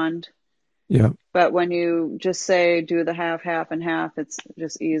 part bond. Yeah. But when you just say do the half, and half, it's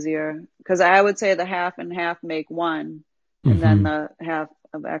just easier. Because I would say the half and half make 1, and then the half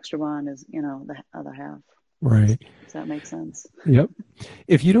of Extra Bond is, the other half. Right. Does that make sense? Yep.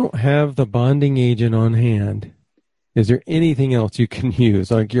 If you don't have the bonding agent on hand, is there anything else you can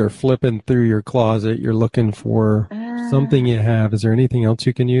use? Like you're flipping through your closet, you're looking for something you have. Is there anything else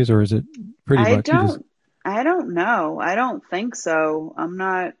you can use, or is it pretty much I don't know. I don't think so.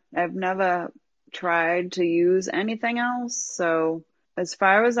 I've never tried to use anything else. So as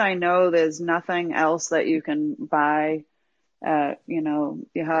far as I know, there's nothing else that you can buy at, your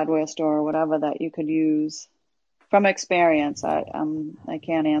hardware store or whatever that you could use. From experience, I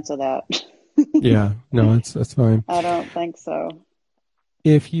can't answer that. Yeah, no, that's fine. I don't think so.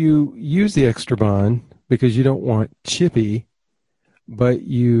 If you use the Extra Bond because you don't want chippy, but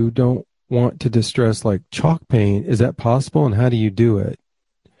you don't want to distress like chalk paint, is that possible, and how do you do it?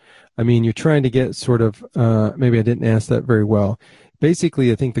 I mean, you're trying to get sort of, maybe I didn't ask that very well.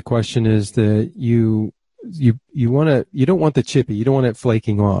 Basically, I think the question is that you don't want the chippy, you don't want it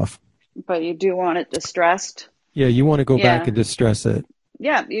flaking off. But you do want it distressed. Yeah, you want to go back and distress it.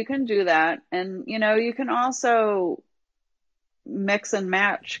 Yeah, you can do that. And, you can also mix and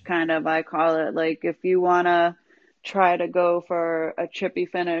match, kind of, I call it. Like if you want to try to go for a chippy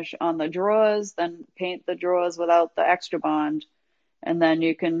finish on the drawers, then paint the drawers without the Extra Bond. And then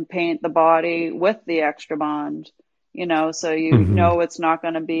you can paint the body with the Extra Bond, so you know it's not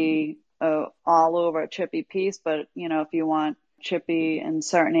going to be all over a chippy piece. But, if you want chippy in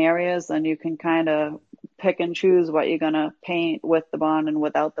certain areas, then you can kind of pick and choose what you're going to paint with the bond and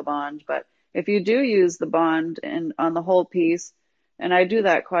without the bond. But if you do use the bond on the whole piece, and I do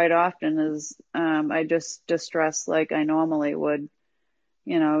that quite often, is I just distress like I normally would,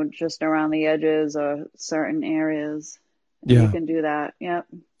 just around the edges or certain areas. Yeah. You can do that. Yep.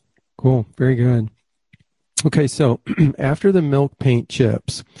 Cool. Very good. Okay. So after the milk paint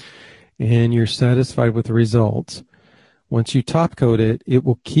chips and you're satisfied with the results, once you top coat it, it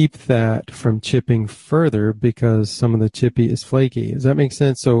will keep that from chipping further because some of the chippy is flaky. Does that make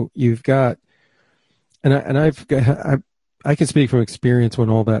sense? So you've got, I can speak from experience when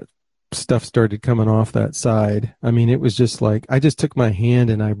all that stuff started coming off that side. I mean, it was just like, I just took my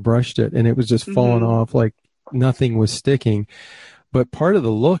hand and I brushed it and it was just falling off like nothing was sticking. But part of the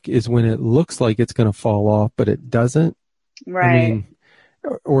look is when it looks like it's going to fall off, but it doesn't. Right. I mean,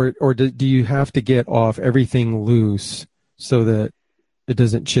 or do you have to get off everything loose so that it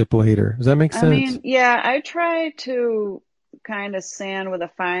doesn't chip later? Does that make sense? I mean, yeah, I try to kind of sand with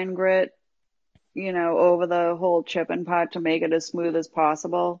a fine grit, over the whole chipping part to make it as smooth as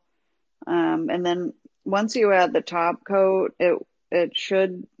possible. And then once you add the top coat, it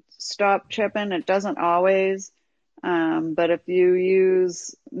should stop chipping. It doesn't always. But if you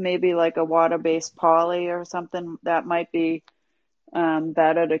use maybe like a water-based poly or something, that might be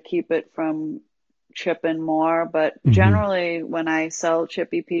better to keep it from chipping more. But generally when I sell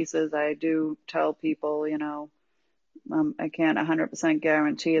chippy pieces, I do tell people, I can't 100%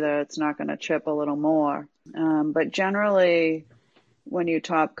 guarantee that it's not going to chip a little more. But generally when you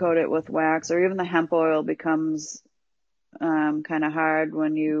top coat it with wax or even the hemp oil becomes kind of hard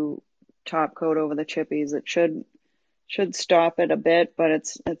when you top coat over the chippies. It should stop it a bit, but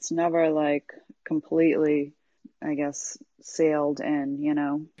it's never like completely, I guess, sailed in,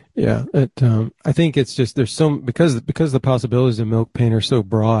 Yeah, I think it's just there's because the possibilities of milk paint are so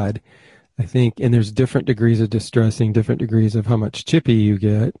broad. I think, and there's different degrees of distressing, different degrees of how much chippy you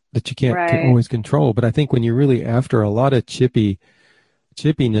get that you can't always control. But I think when you're really after a lot of chippiness,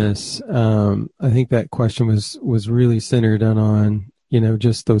 I think that question was really centered on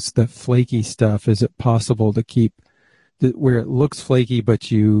just that flaky stuff. Is it possible to keep where it looks flaky, but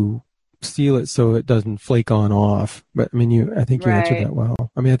you seal it so it doesn't flake on off? But I mean, I think you answered that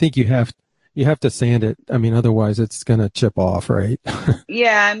well. I mean, I think you have to sand it. I mean, otherwise it's going to chip off, right?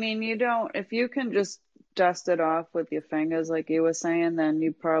 Yeah. I mean, if you can just dust it off with your fingers, like you were saying, then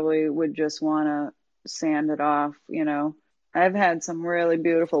you probably would just want to sand it off. I've had some really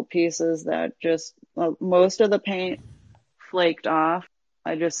beautiful pieces that most of the paint flaked off.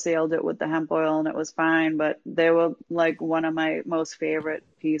 I just sealed it with the hemp oil and it was fine, but they were like one of my most favorite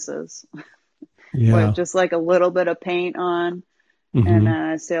pieces. Yeah. With just like a little bit of paint on. And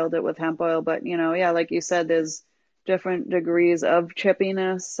I sealed it with hemp oil. But, like you said, there's different degrees of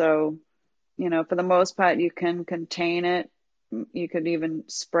chippiness. So, for the most part, you can contain it. You could even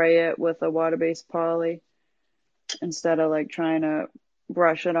spray it with a water-based poly instead of like trying to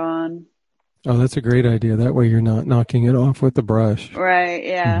brush it on. Oh, that's a great idea. That way you're not knocking it off with the brush. Right.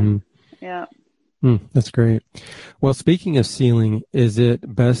 Yeah. Yeah. That's great. Well, speaking of sealing, is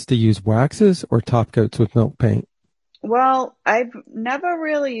it best to use waxes or top coats with milk paint? Well, I've never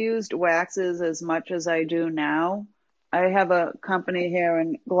really used waxes as much as I do now. I have a company here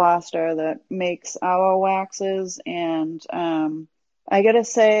in Gloucester that makes our waxes, and I gotta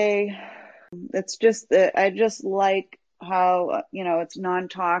say, it's just that I just like how, it's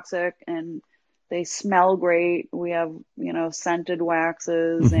non-toxic and they smell great. We have, scented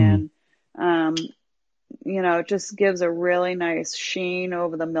waxes, and it just gives a really nice sheen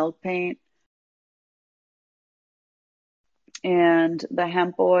over the milk paint. And the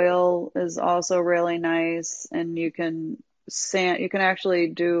hemp oil is also really nice, and you can actually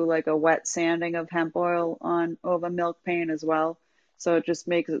do like a wet sanding of hemp oil on over milk paint as well. So it just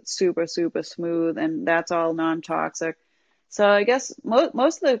makes it super, super smooth, and that's all non-toxic. So I guess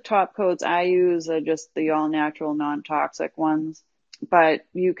most of the top coats I use are just the all-natural non-toxic ones. But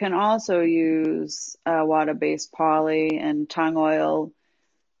you can also use water-based poly and tung oil,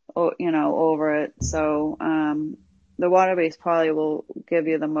 over it. So the water-based poly will give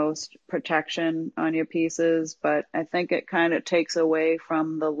you the most protection on your pieces, but I think it kind of takes away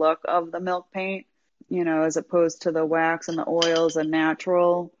from the look of the milk paint, as opposed to the wax and the oils are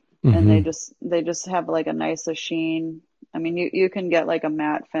natural, and they just have like a nicer sheen. I mean, you can get like a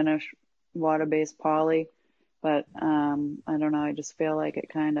matte finish water-based poly, but I don't know. I just feel like it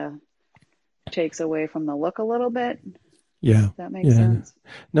kind of takes away from the look a little bit. Yeah. If that makes sense.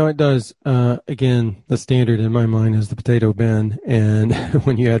 No, it does. Again, the standard in my mind is the potato bin. And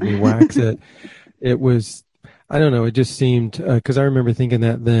when you had me wax it, it was, I don't know, it just seemed, because I remember thinking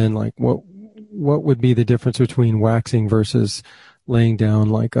that then, like, what would be the difference between waxing versus laying down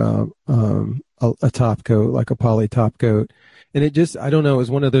like a top coat, like a poly top coat. And it just, I don't know, it was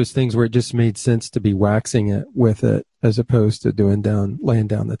one of those things where it just made sense to be waxing it with it as opposed to laying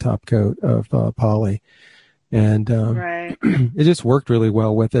down the top coat of poly. And right. It just worked really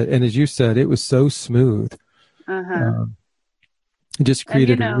well with it. And as you said, it was so smooth. It just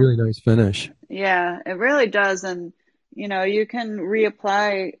created a really nice finish. Yeah, it really does. And, you can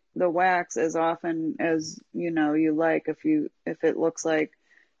reapply the wax as often as, you like. If it looks like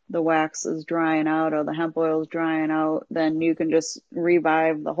the wax is drying out or the hemp oil is drying out, then you can just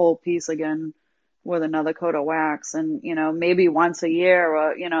revive the whole piece again with another coat of wax. And, maybe once a year,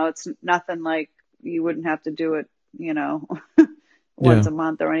 or, it's nothing like, you wouldn't have to do it, once a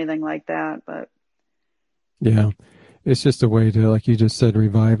month or anything like that. But yeah, it's just a way to, like you just said,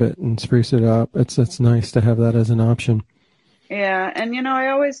 revive it and spruce it up. It's nice to have that as an option. Yeah. And, I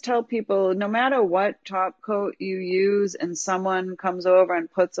always tell people, no matter what top coat you use and someone comes over and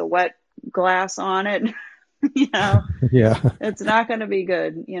puts a wet glass on it, yeah, it's not going to be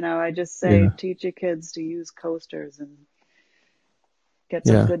good. I just say, teach your kids to use coasters and get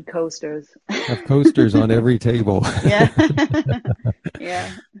some good coasters. Have coasters on every table. Yeah.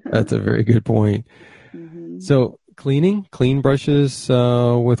 Yeah. That's a very good point. So clean brushes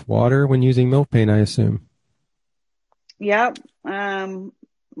with water when using milk paint, I assume. Yep.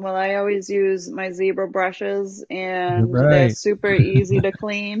 Well, I always use my zebra brushes, and they're super easy to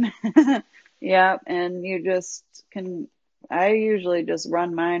clean. Yep. And I usually just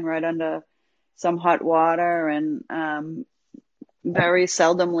run mine right under some hot water, and very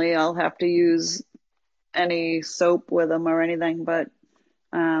seldomly I'll have to use any soap with them or anything, but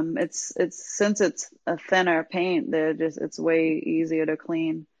since it's a thinner paint, it's way easier to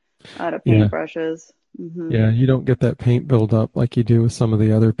clean out of paintbrushes. Yeah, you don't get that paint buildup like you do with some of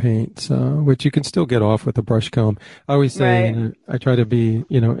the other paints, which you can still get off with a brush comb. I always say, I try to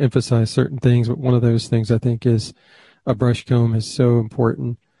emphasize certain things, but one of those things I think is a brush comb is so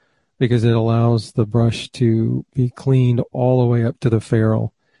important because it allows the brush to be cleaned all the way up to the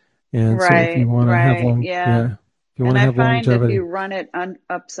ferrule. And so if you want to have if you want to have longevity, if you run it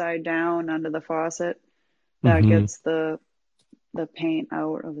upside down under the faucet, that gets the paint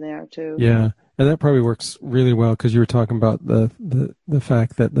out of there too. Yeah, and that probably works really well because you were talking about the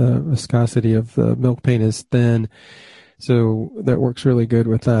fact that the viscosity of the milk paint is thin. So that works really good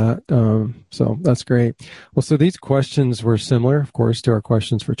with that. So that's great. Well, so these questions were similar, of course, to our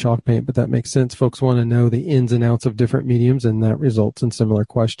questions for chalk paint, but that makes sense. Folks want to know the ins and outs of different mediums, and that results in similar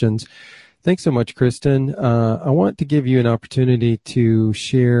questions. Thanks so much, Kristen. I want to give you an opportunity to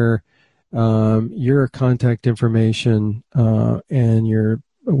share your contact information and your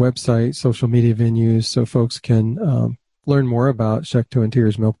website, social media venues, so folks can learn more about Shecto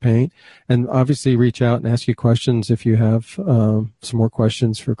Interiors Milk Paint, and obviously reach out and ask you questions if you have some more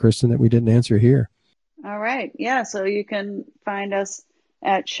questions for Kristen that we didn't answer here. All right. Yeah. So you can find us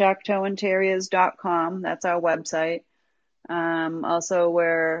at shectointeriors.com. That's our website. Also,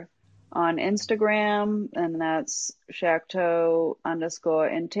 we're on Instagram, and that's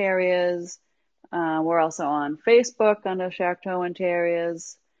Shecto_interiors. We're also on Facebook under Shecto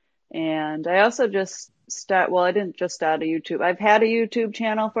Interiors. And I also I didn't just start a YouTube. I've had a YouTube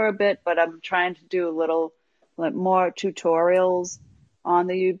channel for a bit, but I'm trying to do a little more tutorials on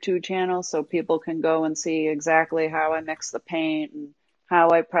the YouTube channel so people can go and see exactly how I mix the paint and how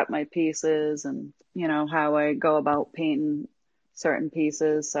I prep my pieces and, how I go about painting certain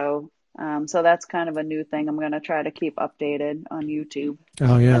pieces. So that's kind of a new thing I'm going to try to keep updated on YouTube.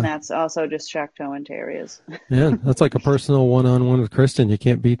 Oh, yeah. And that's also just Shack Toe and Terriers. Yeah, that's like a personal one-on-one with Kristen. You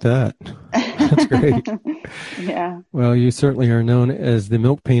can't beat that. That's great. Yeah. Well, you certainly are known as the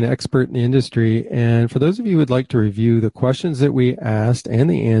milk paint expert in the industry. And for those of you who would like to review the questions that we asked and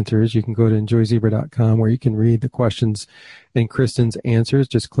the answers, you can go to enjoyzebra.com where you can read the questions and Kristen's answers.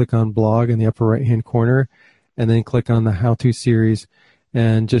 Just click on blog in the upper right-hand corner and then click on the how-to series.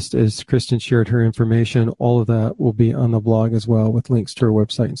 And just as Kristen shared her information, all of that will be on the blog as well with links to her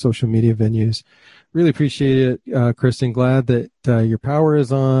website and social media venues. Really appreciate it, Kristen. Glad that your power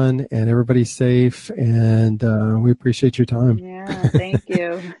is on and everybody's safe. And we appreciate your time. Yeah, thank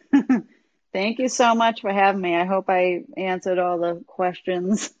you. Thank you so much for having me. I hope I answered all the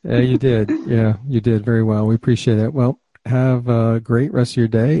questions. Yeah, you did. Yeah, you did very well. We appreciate it. Well, have a great rest of your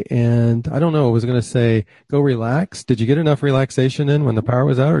day. And I don't know, I was going to say, go relax. Did you get enough relaxation in when the power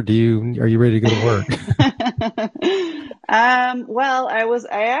was out, or are you ready to go to work? Well,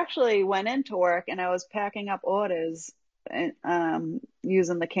 I actually went into work and I was packing up orders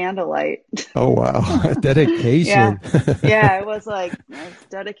using the candlelight. Oh, wow. Dedication. Yeah, it was like, it's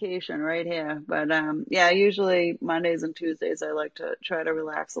dedication right here. But usually Mondays and Tuesdays I like to try to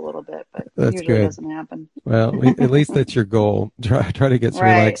relax a little bit, but That's usually good. It doesn't happen. Well, at least that's your goal. Try to get some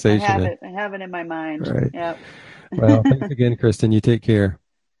relaxation. I have it in my mind. Right. Yep. Well, thanks again, Kristen. You take care.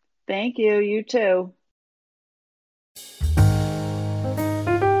 Thank you. You too.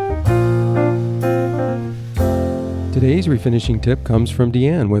 Today's refinishing tip comes from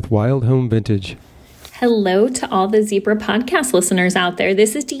Deanne with Wild Home Vintage. Hello to all the Zebra podcast listeners out there.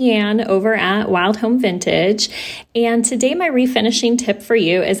 This is Deanne over at Wild Home Vintage. And today my refinishing tip for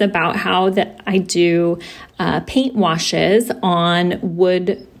you is about how I do paint washes on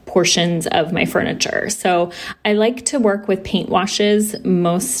wood portions of my furniture. So I like to work with paint washes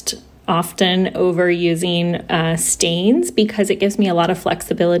most often over using stains because it gives me a lot of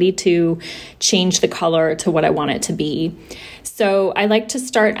flexibility to change the color to what I want it to be. So I like to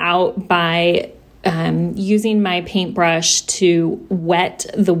start out by using my paintbrush to wet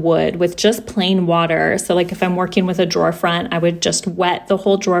the wood with just plain water. So like if I'm working with a drawer front, I would just wet the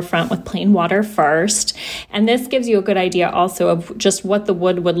whole drawer front with plain water first. And this gives you a good idea also of just what the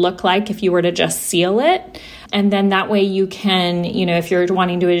wood would look like if you were to just seal it. And then that way you can, if you're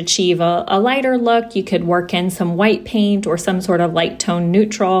wanting to achieve a lighter look, you could work in some white paint or some sort of light tone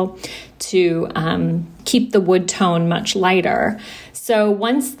neutral to keep the wood tone much lighter. So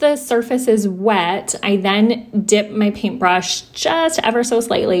once the surface is wet, I then dip my paintbrush just ever so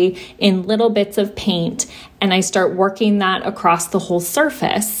slightly in little bits of paint, and I start working that across the whole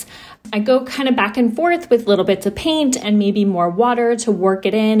surface. I go kind of back and forth with little bits of paint and maybe more water to work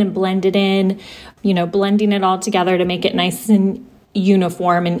it in and blend it in, blending it all together to make it nice and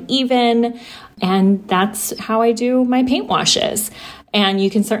uniform and even. And that's how I do my paint washes. And you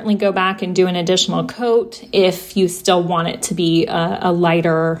can certainly go back and do an additional coat if you still want it to be a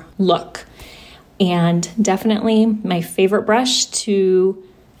lighter look. And definitely my favorite brush to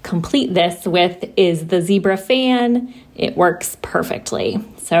complete this with is the Zebra Fan. It works perfectly.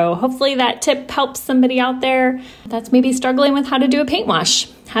 So hopefully that tip helps somebody out there that's maybe struggling with how to do a paint wash.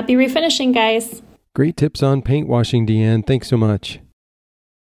 Happy refinishing, guys. Great tips on paint washing, Deanne. Thanks so much.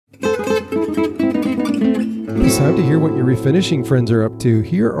 It's time to hear what your refinishing friends are up to.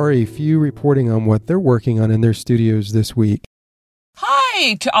 Here are a few reporting on what they're working on in their studios this week.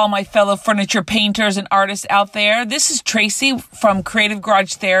 Hi to all my fellow furniture painters and artists out there. This is Tracy from Creative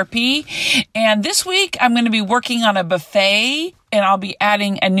Garage Therapy. And this week I'm going to be working on a buffet, and I'll be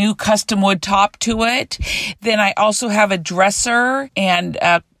adding a new custom wood top to it. Then I also have a dresser and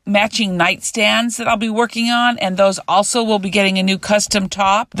matching nightstands that I'll be working on, and those also will be getting a new custom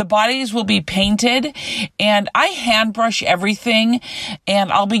top. The bodies will be painted, and I hand brush everything,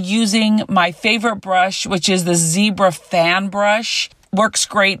 and I'll be using my favorite brush, which is the Zebra Fan brush. Works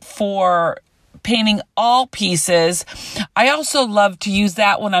great for painting all pieces. I also love to use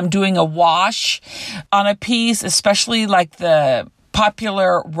that when I'm doing a wash on a piece, especially like the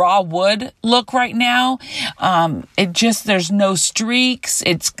popular raw wood look right now. There's no streaks.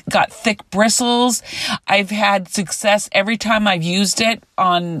 It's got thick bristles. I've had success every time I've used it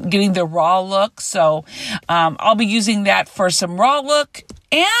on getting the raw look. So, I'll be using that for some raw look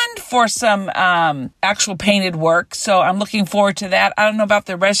and for some actual painted work. So I'm looking forward to that. I don't know about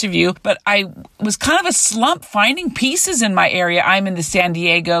the rest of you, but I was kind of a slump finding pieces in my area. I'm in the San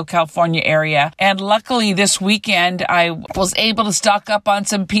Diego, California area. And luckily this weekend I was able to stock up on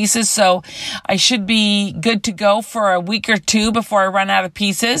some pieces. So I should be good to go for a week or two before I run out of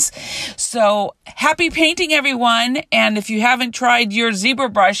pieces. So happy painting, everyone. And if you haven't tried your zebra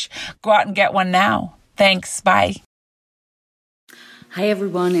brush, go out and get one now. Thanks. Bye. Hi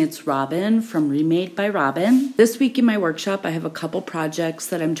everyone, it's Robin from Remade by Robin. This week in my workshop, I have a couple projects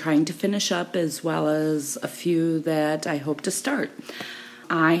that I'm trying to finish up, as well as a few that I hope to start.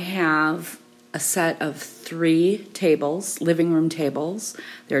 I have a set of 3 tables, living room tables.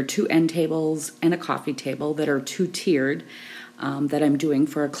 There are 2 end tables and a coffee table that are 2-tiered that I'm doing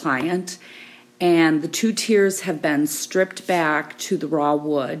for a client. And the 2 tiers have been stripped back to the raw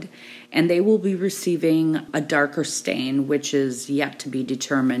wood, and they will be receiving a darker stain, which is yet to be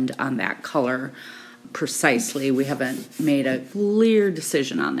determined on that color precisely. We haven't made a clear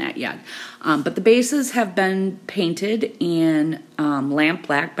decision on that yet. But the bases have been painted in lamp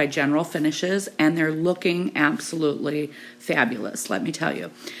black by General Finishes, and they're looking absolutely fabulous, let me tell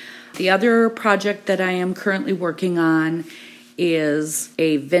you. The other project that I am currently working on is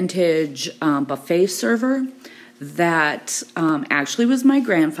a vintage buffet server that actually was my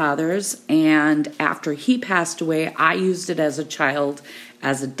grandfather's, and after he passed away, I used it as a child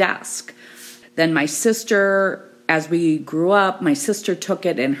as a desk. Then my sister, as we grew up, my sister took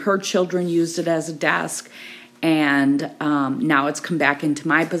it and her children used it as a desk, and now it's come back into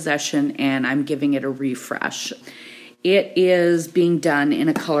my possession and I'm giving it a refresh. It is being done in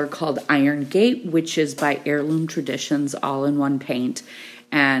a color called Iron Gate, which is by Heirloom Traditions all-in-one paint,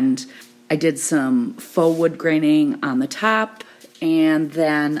 and I did some faux wood graining on the top and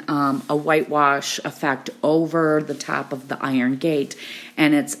then a whitewash effect over the top of the Iron Gate.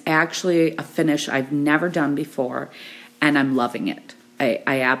 And it's actually a finish I've never done before, and I'm loving it. I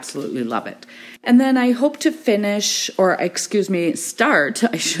absolutely love it. And then I hope to start,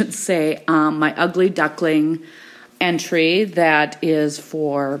 I should say, my Ugly Duckling entry that is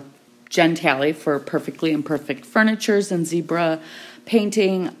for Jen Talley for Perfectly Imperfect Furnitures and Zebra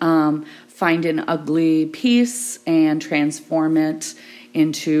Painting. Find an ugly piece and transform it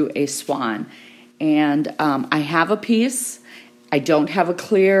into a swan. And I have a piece. I don't have a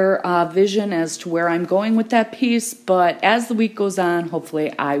clear vision as to where I'm going with that piece, but as the week goes on,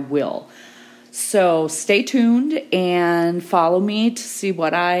 hopefully I will. So stay tuned and follow me to see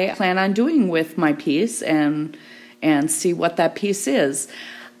what I plan on doing with my piece and see what that piece is.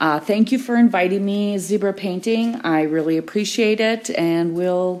 Thank you for inviting me, Zebra Painting. I really appreciate it, and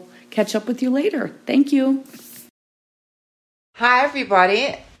we'll catch up with you later. Thank you. Hi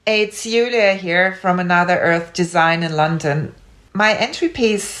everybody, it's Julia here from Another Earth Design in London. My entry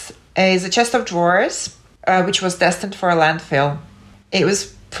piece is a chest of drawers, which was destined for a landfill. It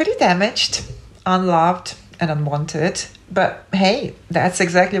was pretty damaged, unloved and unwanted, but hey, that's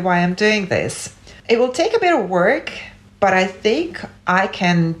exactly why I'm doing this. It will take a bit of work, but I think I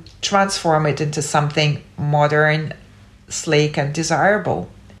can transform it into something modern, sleek and desirable.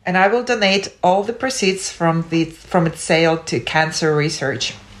 And I will donate all the proceeds from its sale to cancer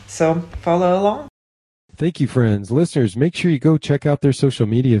research. So follow along. Thank you, friends. Listeners, make sure you go check out their social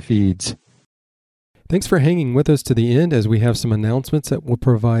media feeds. Thanks for hanging with us to the end as we have some announcements that will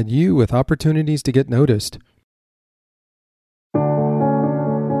provide you with opportunities to get noticed.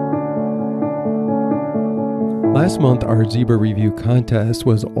 Last month, our Zebra Review contest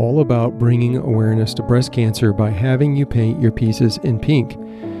was all about bringing awareness to breast cancer by having you paint your pieces in pink.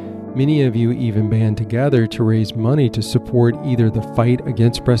 Many of you even band together to raise money to support either the fight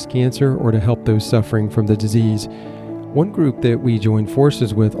against breast cancer or to help those suffering from the disease. One group that we joined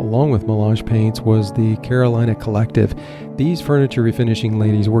forces with, along with Melange Paints, was the Carolina Collective. These furniture refinishing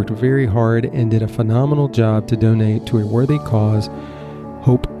ladies worked very hard and did a phenomenal job to donate to a worthy cause,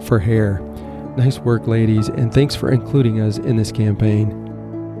 Hope for Hair. Nice work, ladies, and thanks for including us in this campaign.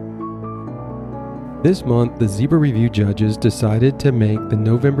 This month, the Zebra Review judges decided to make the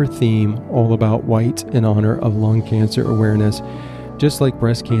November theme all about white in honor of lung cancer awareness. Just like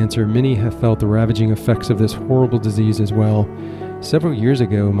breast cancer, many have felt the ravaging effects of this horrible disease as well. Several years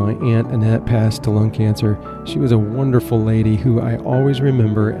ago, my Aunt Annette passed to lung cancer. She was a wonderful lady who I always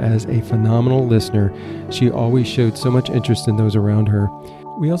remember as a phenomenal listener. She always showed so much interest in those around her.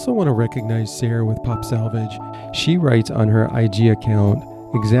 We also want to recognize Sarah with Pop Salvage. She writes on her IG account,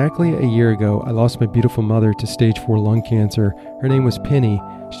 "Exactly a year ago, I lost my beautiful mother to stage 4 lung cancer. Her name was Penny.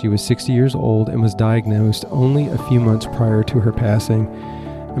 She was 60 years old and was diagnosed only a few months prior to her passing.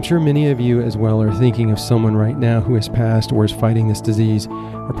 I'm sure many of you as well are thinking of someone right now who has passed or is fighting this disease.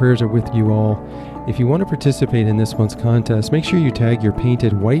 Our prayers are with you all. If you want to participate in this month's contest, make sure you tag your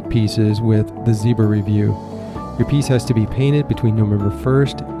painted white pieces with the Zebra Review. Your piece has to be painted between November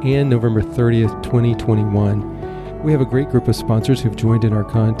 1st and November 30th, 2021. We have a great group of sponsors who've joined in our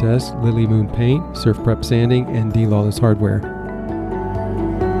contest: Lily Moon Paint, Surf Prep Sanding, and D Lawless Hardware.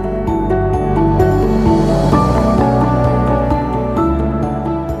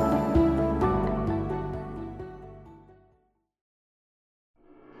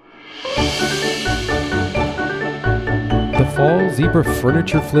 The fall Zebra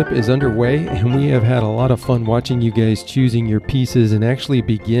Furniture Flip is underway, and we have had a lot of fun watching you guys choosing your pieces and actually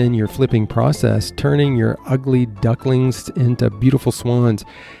begin your flipping process, turning your ugly ducklings into beautiful swans.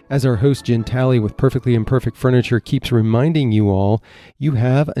 As our host Jen Talley with Perfectly Imperfect Furniture keeps reminding you all, you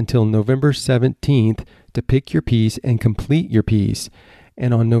have until November 17th to pick your piece and complete your piece.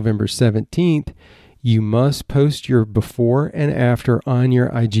 And on November 17th, you must post your before and after on your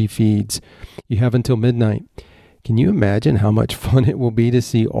IG feeds. You have until midnight. Can you imagine how much fun it will be to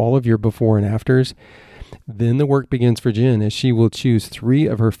see all of your before and afters? Then the work begins for Jen, as she will choose 3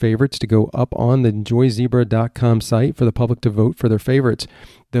 of her favorites to go up on the enjoyzebra.com site for the public to vote for their favorites.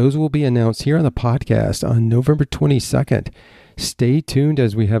 Those will be announced here on the podcast on November 22nd. Stay tuned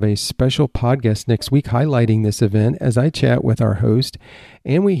as we have a special podcast next week highlighting this event as I chat with our host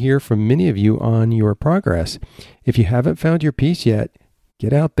and we hear from many of you on your progress. If you haven't found your piece yet,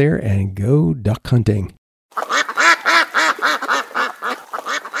 get out there and go duck hunting.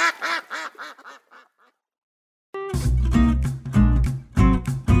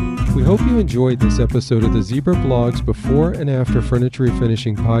 We hope you enjoyed this episode of the Zebra Blogs Before and After Furniture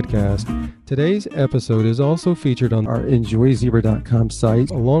Refinishing podcast. Today's episode is also featured on our enjoyzebra.com site,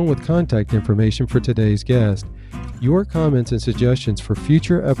 along with contact information for today's guest. Your comments and suggestions for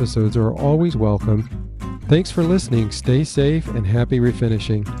future episodes are always welcome. Thanks for listening. Stay safe and happy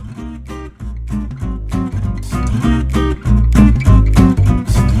refinishing.